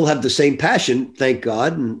I still have the same passion, thank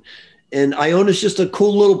God. And Iona's just a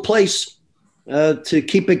cool little place to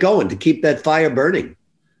keep it going, to keep that fire burning.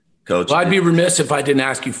 Coach, well, I'd be remiss if I didn't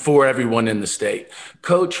ask you, for everyone in the state,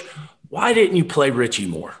 Coach, why didn't you play Richie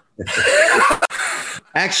more?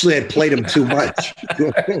 Actually, I played him too much.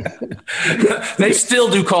 They still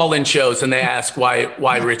do call-in shows, and they ask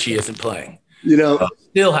why Richie isn't playing. You know, it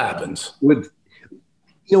still happens.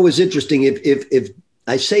 It was interesting. If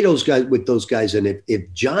I say those guys, and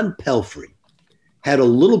if John Pelfrey had a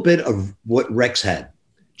little bit of what Rex had,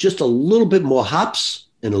 just a little bit more hops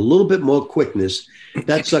and a little bit more quickness,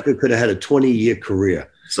 that sucker could have had a 20-year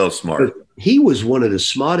career. So smart. But he was one of the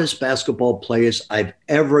smartest basketball players I've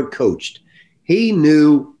ever coached. He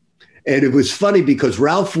knew, and it was funny because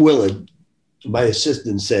Ralph Willard, my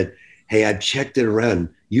assistant, said, hey, I've checked it around.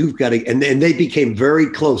 You've got to, and they became very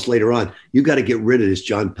close later on. You got to get rid of this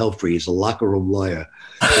John Pelfrey. He's a locker room lawyer.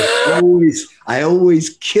 I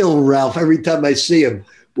always kill Ralph every time I see him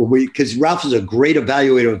because Ralph is a great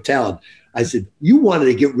evaluator of talent. I said, you wanted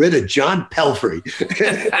to get rid of John Pelfrey.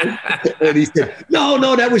 And he said,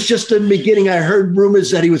 no, that was just in the beginning. I heard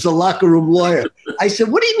rumors that he was a locker room lawyer. I said,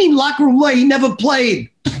 what do you mean locker room lawyer? He never played.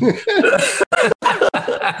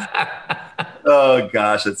 Oh,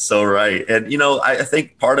 gosh, it's so right. And, I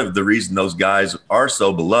think part of the reason those guys are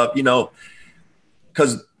so beloved,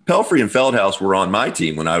 because Pelfrey and Feldhaus were on my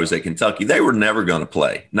team when I was at Kentucky. They were never going to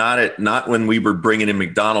play. Not when we were bringing in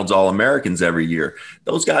McDonald's All-Americans every year.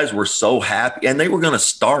 Those guys were so happy, and they were going to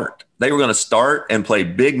start. They were going to start and play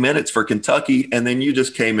big minutes for Kentucky, and then you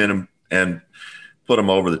just came in and put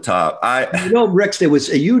them over the top. Rex, they were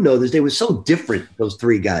so different, those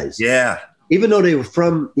three guys. Yeah. Even though they were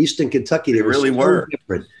from Eastern Kentucky, they really so were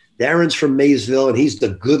different. Darren's from Maysville, and he's the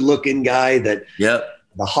good-looking guy that – Yep.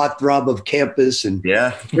 The heartthrob of campus, and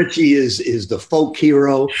Richie is the folk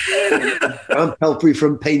hero. John Pelfrey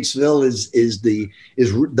from Paintsville is the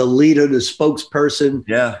leader, the spokesperson.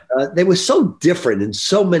 Yeah, they were so different in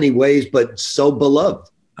so many ways, but so beloved.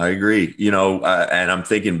 I agree. And I'm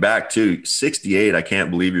thinking back to 68. I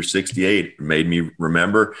can't believe you're 68. It made me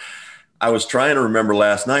remember. I was trying to remember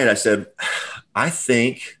last night. I said, I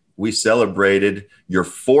think we celebrated your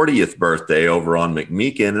 40th birthday over on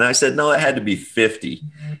McMeekin. And I said, no, it had to be 50.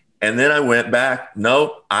 And then I went back.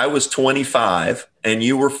 No, I was 25 and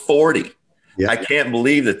you were 40. Yeah. I can't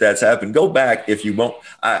believe that that's happened. Go back if you won't.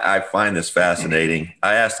 I find this fascinating.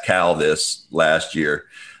 I asked Cal this last year.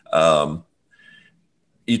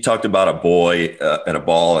 You talked about a boy and a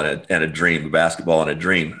ball and a dream, a basketball and a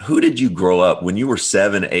dream. Who did you grow up when you were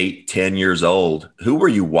 7, 8, 10 years old? Who were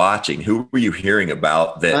you watching? Who were you hearing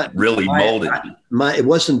about that really molded you? It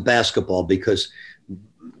wasn't basketball because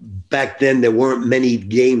back then there weren't many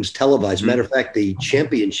games televised. Matter of fact, the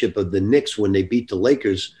championship of the Knicks when they beat the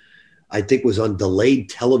Lakers, I think was on delayed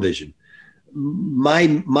television.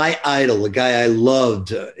 My idol, the guy I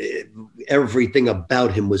loved, everything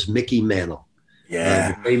about him was Mickey Mantle.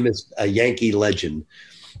 Yeah, the famous Yankee legend.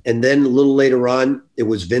 And then a little later on, it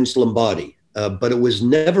was Vince Lombardi. But it was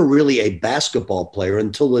never really a basketball player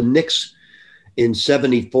until the Knicks in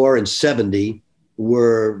 74 and 70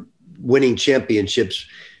 were winning championships.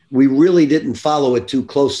 We really didn't follow it too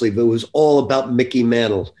closely, but it was all about Mickey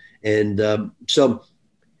Mantle. And so,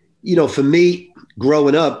 for me,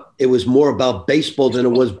 growing up, it was more about baseball than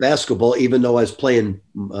it was basketball, even though I was playing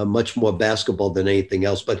much more basketball than anything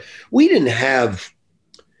else. But we're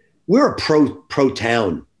a pro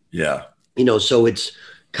town. Yeah. So it's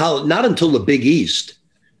college, not until the Big East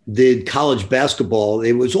did college basketball.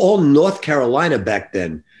 It was all North Carolina back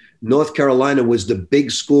then. North Carolina was the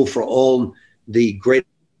big school for all the great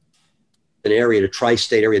area, the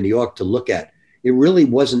tri-state area in New York to look at. It really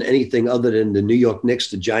wasn't anything other than the New York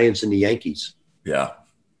Knicks, the Giants, and the Yankees. Yeah.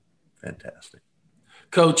 Fantastic.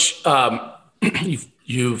 Coach,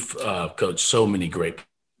 you've coached so many great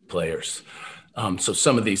players. So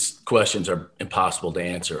some of these questions are impossible to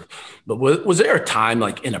answer. But was there a time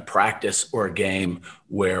like in a practice or a game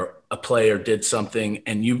where a player did something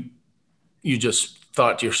and you just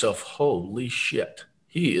thought to yourself, holy shit,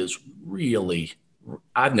 he is really –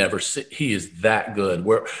 I've never seen – he is that good.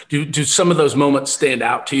 Where do some of those moments stand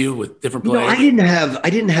out to you with different players? I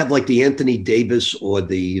didn't have like the Anthony Davis or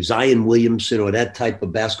the Zion Williamson or that type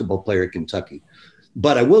of basketball player at Kentucky.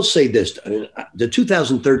 But I will say this, the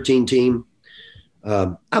 2013 team,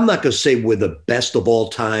 I'm not going to say we're the best of all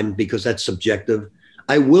time because that's subjective.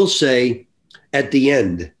 I will say at the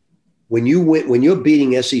end, when you're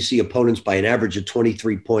beating SEC opponents by an average of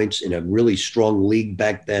 23 points in a really strong league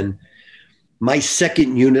back then, my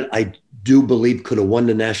second unit, I do believe, could have won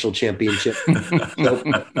the national championship. So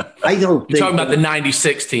I don't think you're talking about the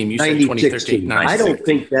 96 team. You said 2013. 96. I don't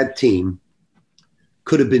think that team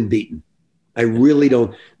could have been beaten. I really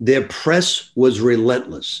don't. Their press was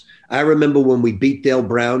relentless. I remember when we beat Dale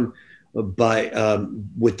Brown by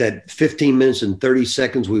with that 15 minutes and 30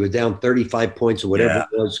 seconds, we were down 35 points or whatever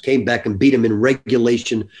it was, came back and beat him in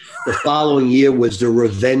regulation. The following year was the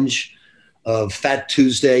revenge of Fat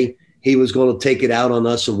Tuesday. He was going to take it out on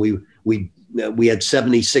us, and we had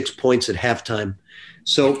 76 points at halftime.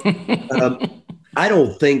 So I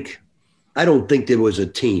don't think there was a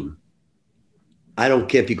team. I don't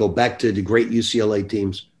care if you go back to the great UCLA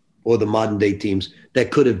teams or the modern day teams that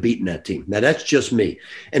could have beaten that team. Now that's just me.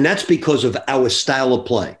 And that's because of our style of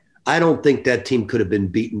play. I don't think that team could have been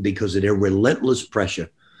beaten because of their relentless pressure.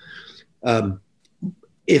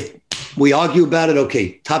 If we argue about it,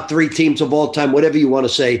 okay, top 3 teams of all time, whatever you want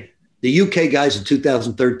to say, The UK guys in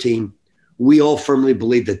 2013, we all firmly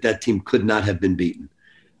believe that team could not have been beaten.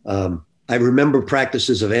 I remember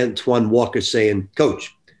practices of Antoine Walker saying,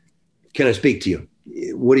 "Coach, can I speak to you?"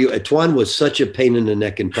 Antoine was such a pain in the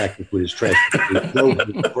neck in practice with his trash. It drove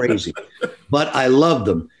me crazy. But I loved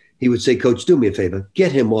him. He would say, "Coach, do me a favor.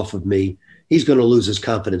 Get him off of me. He's going to lose his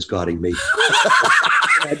confidence guarding me."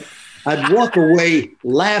 I'd walk away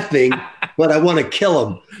laughing, but I want to kill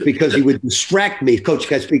him because he would distract me. "Coach,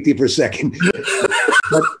 can I speak to you for a second?"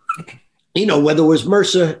 But, whether it was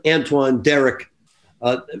Mercer, Antoine, Derek,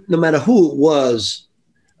 no matter who it was,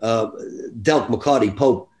 Delk, McCarty,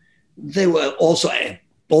 Pope, they were also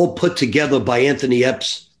all put together by Anthony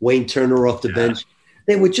Epps, Wayne Turner off the bench.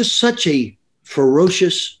 They were just such a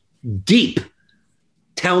ferocious, deep,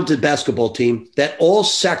 talented basketball team that all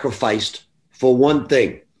sacrificed for one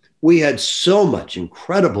thing. We had so much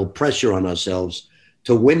incredible pressure on ourselves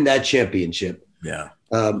to win that championship. Yeah.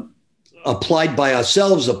 Applied by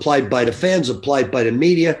ourselves, applied by the fans, applied by the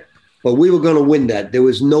media, but we were going to win that. There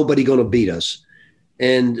was nobody going to beat us.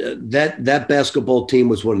 And that basketball team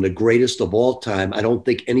was one of the greatest of all time. I don't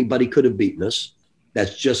think anybody could have beaten us.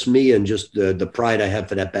 That's just me and just the pride I have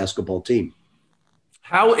for that basketball team.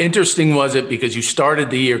 How interesting was it? Because you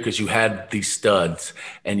started the year because you had these studs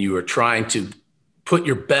and you were trying to put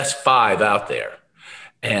your best five out there.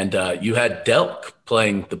 And you had Delk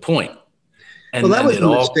playing the point. And that was a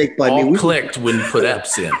mistake by me. All clicked when you put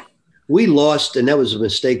Epps in. We lost, and that was a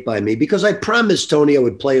mistake by me because I promised Tony I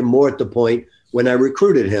would play him more at the point when I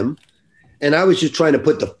recruited him. And I was just trying to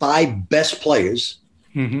put the five best players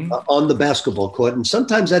on the basketball court. And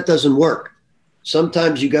sometimes that doesn't work.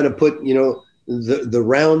 Sometimes you got to put, the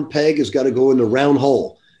round peg has got to go in the round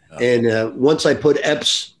hole. And once I put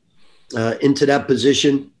Epps into that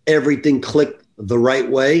position, everything clicked the right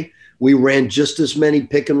way. We ran just as many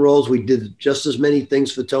pick and rolls. We did just as many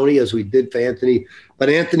things for Tony as we did for Anthony. But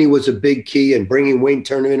Anthony was a big key in bringing Wayne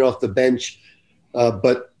Turner in off the bench.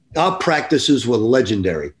 But our practices were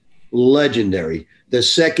legendary. The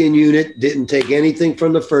second unit didn't take anything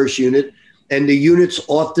from the first unit, and the units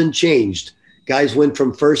often changed. Guys went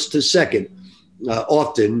from first to second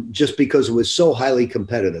often just because it was so highly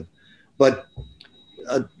competitive. But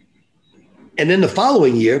and then the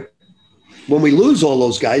following year, when we lose all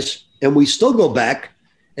those guys and we still go back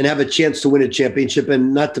and have a chance to win a championship,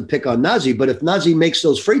 and not to pick on Nazi, but if Nazi makes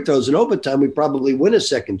those free throws in overtime, we probably win a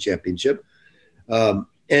second championship.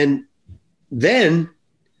 And then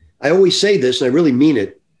I always say this, and I really mean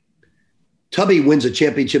it. Tubby wins a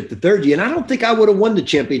championship the third year, and I don't think I would have won the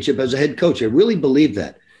championship as a head coach. I really believe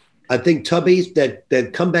that. I think Tubby,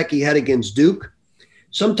 that comeback he had against Duke,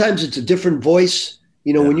 sometimes it's a different voice.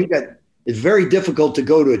 When you got – it's very difficult to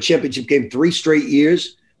go to a championship game 3 straight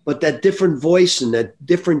years, but that different voice and that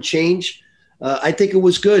different change, I think it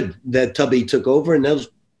was good that Tubby took over, and those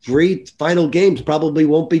 3 final games probably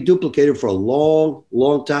won't be duplicated for a long,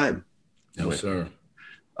 long time. No, sir.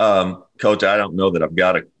 Coach, I don't know that I've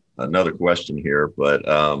got another question here, but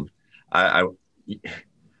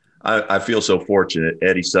I feel so fortunate.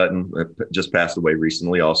 Eddie Sutton just passed away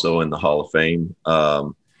recently, also in the Hall of Fame.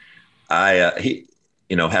 I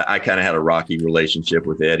kind of had a rocky relationship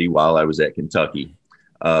with Eddie while I was at Kentucky.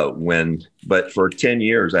 But for 10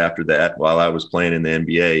 years after that, while I was playing in the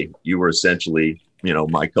NBA, you were essentially,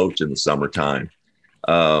 my coach in the summertime.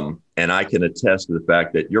 And I can attest to the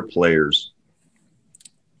fact that your players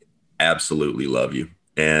absolutely love you.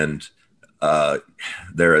 And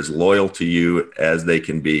they're as loyal to you as they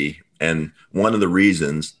can be. And one of the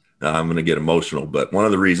reasons, I'm going to get emotional, but one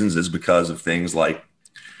of the reasons is because of things like,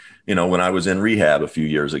 when I was in rehab a few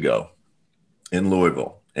years ago in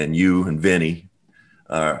Louisville, and you and Vinny,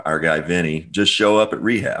 our guy Vinny, just show up at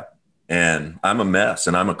rehab, and I'm a mess,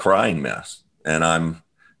 and I'm a crying mess. And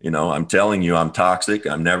I'm telling you, I'm toxic.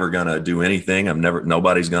 I'm never going to do anything.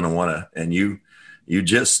 Nobody's going to want to. And you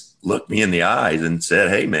just looked me in the eyes and said,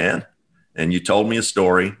 "Hey, man." And you told me a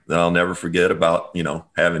story that I'll never forget about,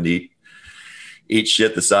 having to eat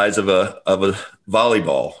shit the size of a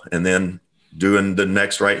volleyball, and then doing the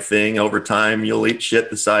next right thing over time. You'll eat shit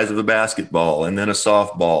the size of a basketball, and then a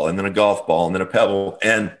softball, and then a golf ball, and then a pebble.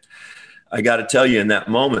 And I got to tell you, in that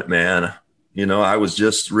moment, man, I was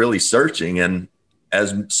just really searching, and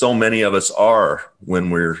as so many of us are when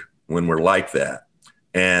we're like that,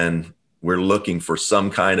 and we're looking for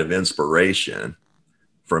some kind of inspiration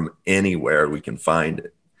from anywhere we can find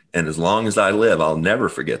it. And as long as I live, I'll never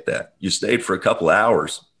forget that. You stayed for a couple of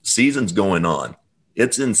hours. Season's going on.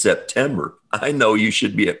 It's in September. I know you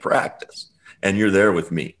should be at practice, and you're there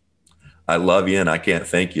with me. I love you, and I can't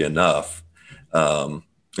thank you enough.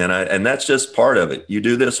 And that's just part of it. You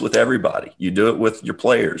do this with everybody. You do it with your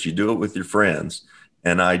players. You do it with your friends.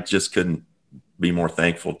 And I just couldn't be more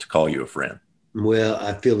thankful to call you a friend. Well,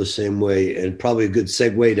 I feel the same way, and probably a good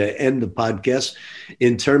segue to end the podcast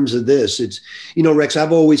in terms of this. It's, Rex,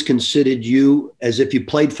 I've always considered you as if you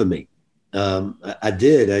played for me. I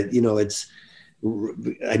did. I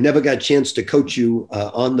never got a chance to coach you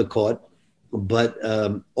on the court, but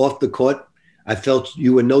off the court, I felt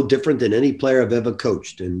you were no different than any player I've ever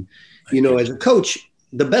coached. And, as a coach,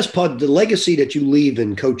 the best part, the legacy that you leave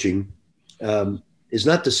in coaching is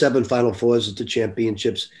not the 7 Final Fours, it's the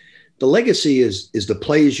championships. The legacy is the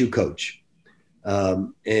players you coach.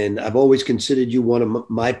 And I've always considered you one of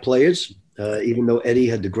my players, even though Eddie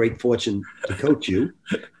had the great fortune to coach you.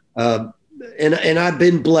 And I've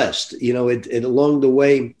been blessed, and along the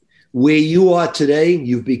way, where you are today,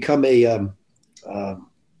 you've become a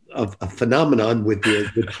phenomenon with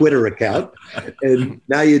the Twitter account, and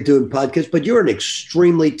now you're doing podcasts, but you're an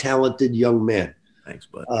extremely talented young man. Thanks,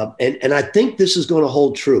 bud. And I think this is going to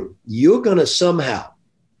hold true. You're going to somehow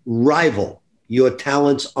rival your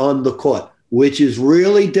talents on the court, which is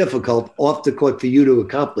really difficult off the court for you to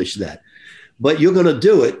accomplish that. But you're going to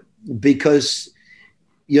do it because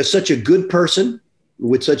you're such a good person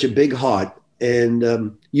with such a big heart.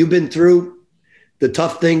 And you've been through the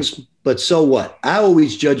tough things, but so what? I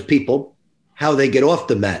always judge people how they get off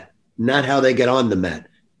the mat, not how they get on the mat.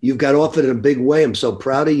 You've got off it in a big way. I'm so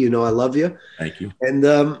proud of you. I love you. Thank you. And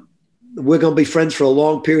we're going to be friends for a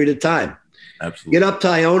long period of time. Absolutely. Get up to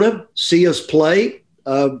Iona, see us play.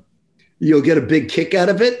 You'll get a big kick out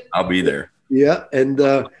of it. I'll be there. Yeah. And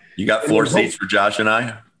you got floor seats for Josh and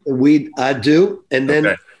I? I do. And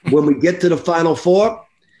then when we get to the Final Four,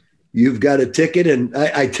 you've got a ticket. And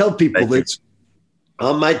I tell people this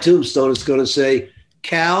on my tombstone, it's going to say,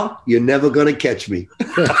 Cal, you're never going to catch me.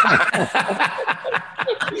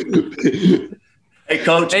 Hey,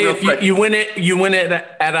 Coach. Hey, if you win it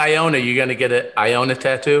at Iona, you're going to get an Iona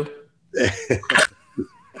tattoo?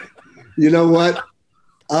 You know what?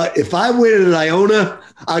 If I win it at Iona,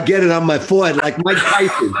 I'll get it on my forehead like Mike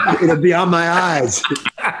Tyson. It'll be on my eyes.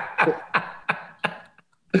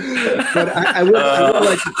 But I would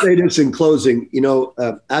like to say this in closing.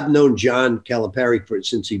 I've known John Calipari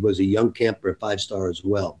since he was a young camper, 5-star as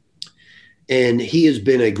well. And he has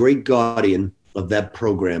been a great guardian of that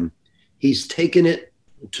program. He's taken it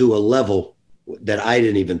to a level that I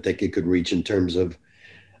didn't even think it could reach in terms of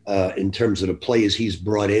the players he's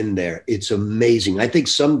brought in there. It's amazing. I think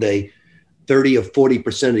someday 30 or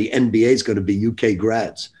 40% of the NBA is going to be UK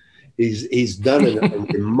grads. He's done a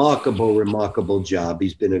remarkable job.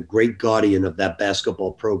 He's been a great guardian of that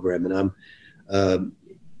basketball program. And I'm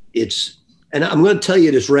going to tell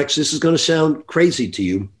you this, Rex, this is going to sound crazy to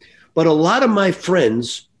you, but a lot of my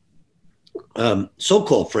friends,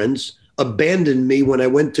 so-called friends, abandoned me when I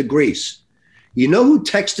went to Greece. You know who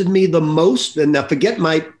texted me the most? And now forget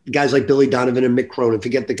my guys like Billy Donovan and Mick Cronin,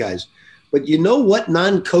 forget the guys. But you know what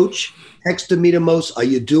non-coach texted me the most? Are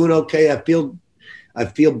you doing okay? I feel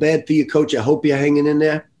bad for you, Coach. I hope you're hanging in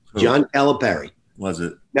there. John Calipari. Was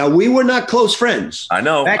it? Now, we were not close friends. I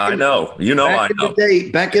know. I know.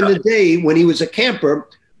 Back in the day when he was a camper,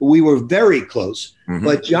 we were very close. Mm-hmm.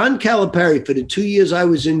 But John Calipari, for the 2 years I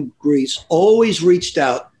was in Greece, always reached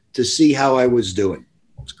out to see how I was doing.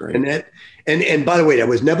 That's great. And by the way, that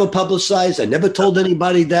was never publicized. I never told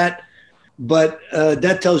anybody that. But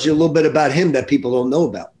that tells you a little bit about him that people don't know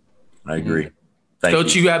about. I agree. Do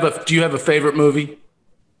you have a favorite movie?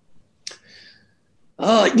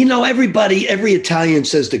 Every Italian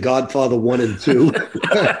says The Godfather 1 and 2.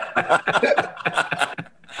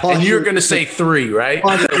 And you're going to say 3, right?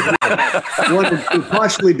 1 and 2,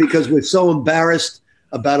 partially because we're so embarrassed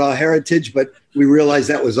about our heritage, but we realized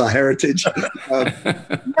that was our heritage.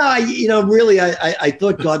 Really, I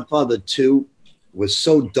thought Godfather 2 was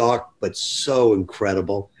so dark, but so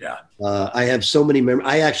incredible. Yeah. I have so many memories.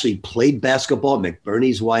 I actually played basketball at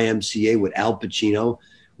McBurney's YMCA with Al Pacino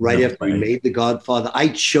after we made The Godfather. I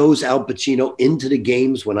chose Al Pacino into the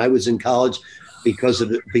games when I was in college because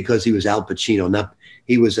he was Al Pacino.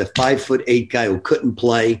 He was a 5'8" guy who couldn't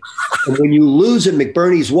play. And when you lose at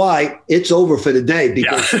McBurney's Y, it's over for the day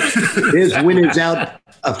because his win is out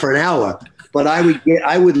for an hour. But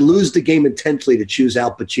I would lose the game intensely to choose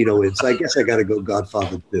Al Pacino in. So I guess I got to go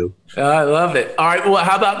Godfather 2. I love it. All right. Well,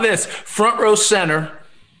 how about this? Front row center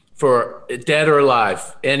for Dead or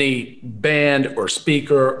Alive. Any band or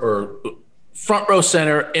speaker or front row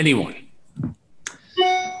center, anyone.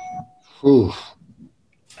 Ooh.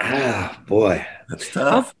 Boy. That's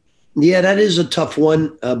tough. Yeah, that is a tough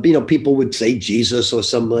one. People would say Jesus or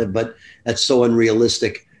something, but that's so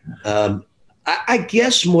unrealistic. I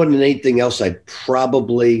guess more than anything else, I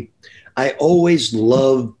always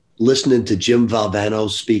love listening to Jim Valvano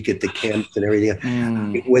speak at the camps and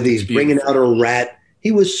everything, whether he's bringing out a rat.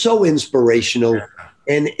 He was so inspirational.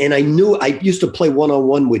 And I knew I used to play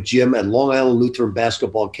one-on-one with Jim at Long Island Lutheran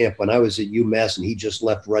basketball camp when I was at UMass, and he just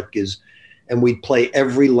left Rutgers. And we'd play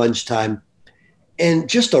every lunchtime. And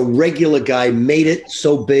just a regular guy, made it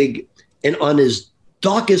so big. And on his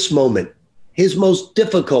darkest moment, his most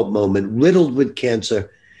difficult moment, riddled with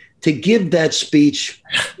cancer, to give that speech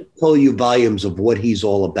tell you volumes of what he's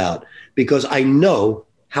all about. Because I know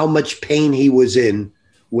how much pain he was in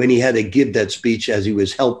when he had to give that speech as he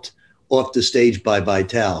was helped off the stage by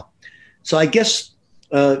Vital. So I guess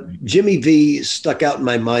Jimmy V stuck out in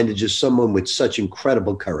my mind as just someone with such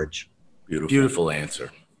incredible courage. Beautiful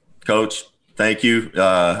answer. Coach, thank you.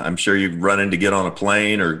 I'm sure you're running to get on a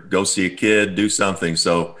plane or go see a kid, do something.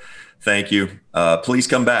 So thank you. Please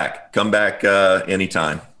come back. Come back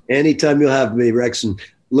anytime. Anytime you'll have me, Rex, and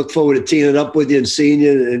look forward to teaming up with you and seeing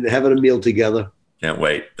you and having a meal together. Can't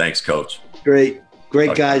wait. Thanks, Coach. Great,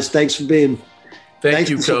 guys. Thanks for being.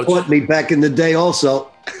 Thanks you, for Coach. Supporting me back in the day,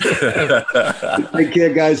 also. Take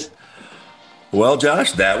care, guys. Well,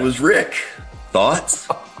 Josh, that was Rick. Thoughts?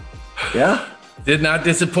 Yeah. Did not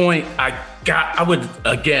disappoint. I would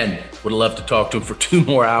love to talk to him for 2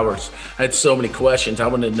 more hours. I had so many questions. I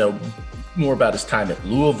wanted to know more about his time at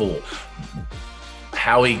Louisville,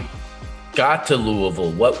 how he got to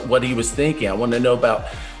Louisville, what he was thinking. I want to know about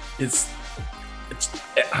it's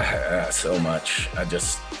so much.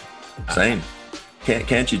 Same.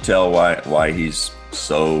 Can't you tell why he's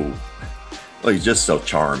so? Well, he's just so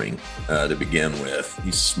charming to begin with.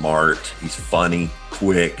 He's smart. He's funny,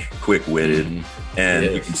 quick-witted, and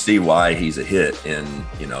you can see why he's a hit in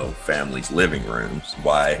families' living rooms.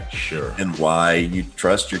 Why? Sure. And why you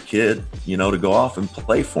trust your kid, to go off and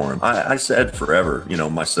play for him. I said forever,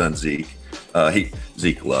 my son Zeke.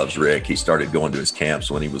 Zeke loves Rick. He started going to his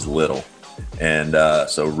camps when he was little. And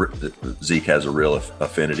so Zeke has a real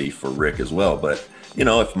affinity for Rick as well. But,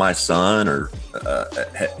 if my son or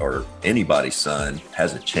anybody's son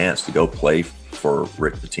has a chance to go play for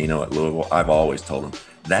Rick Pitino at Louisville, I've always told him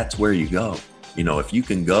that's where you go. If you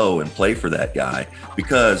can go and play for that guy,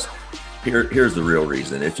 because here's the real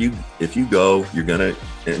reason. If you go, you're going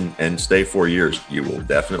to and stay 4 years, you will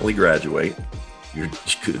definitely graduate.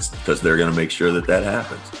 Because they're going to make sure that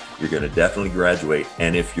happens. You're going to definitely graduate,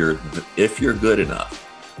 and if you're good enough,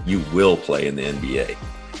 you will play in the NBA.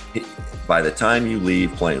 By the time you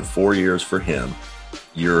leave playing 4 years for him,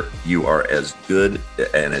 you are as good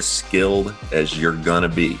and as skilled as you're going to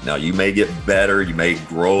be. Now, you may get better, you may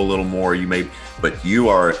grow a little more, but you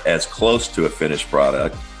are as close to a finished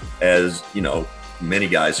product as many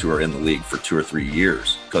guys who are in the league for 2 or 3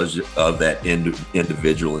 years because of that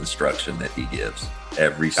individual instruction that he gives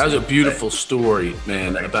every That was a single beautiful day. Story,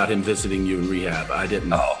 man, about him visiting you in rehab. I didn't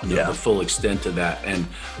know the full extent of that, and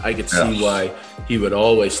I could see why he would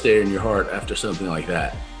always stay in your heart after something like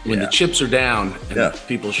that. When the chips are down and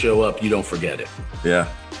people show up, you don't forget it. Yeah,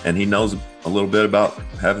 and he knows a little bit about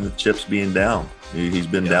having the chips being down. He's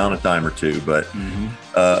been down a time or two, but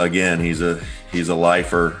again, he's a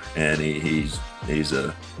lifer, and he's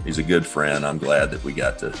a good friend. I'm glad that we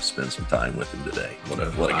got to spend some time with him today. What a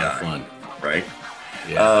guy, fun, right?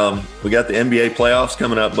 Yeah. We got the NBA playoffs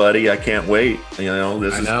coming up, buddy. I can't wait.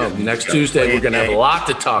 Next Tuesday we're gonna have a lot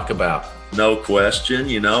to talk about. No question.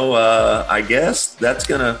 I guess that's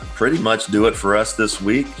gonna pretty much do it for us this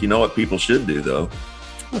week. You know what people should do though?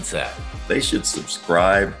 What's that? They should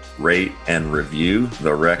subscribe, rate, and review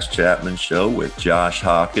the Rex Chapman Show with Josh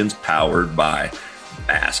Hawkins, powered by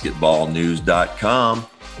basketballnews.com.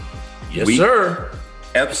 Yes, sir.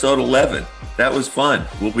 Episode 11. That was fun.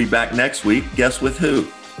 We'll be back next week. Guess with who?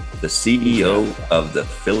 The CEO of the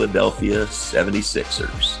Philadelphia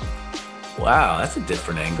 76ers. Wow, that's a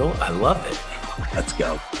different angle. I love it. Let's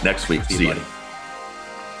go. Next week. See you.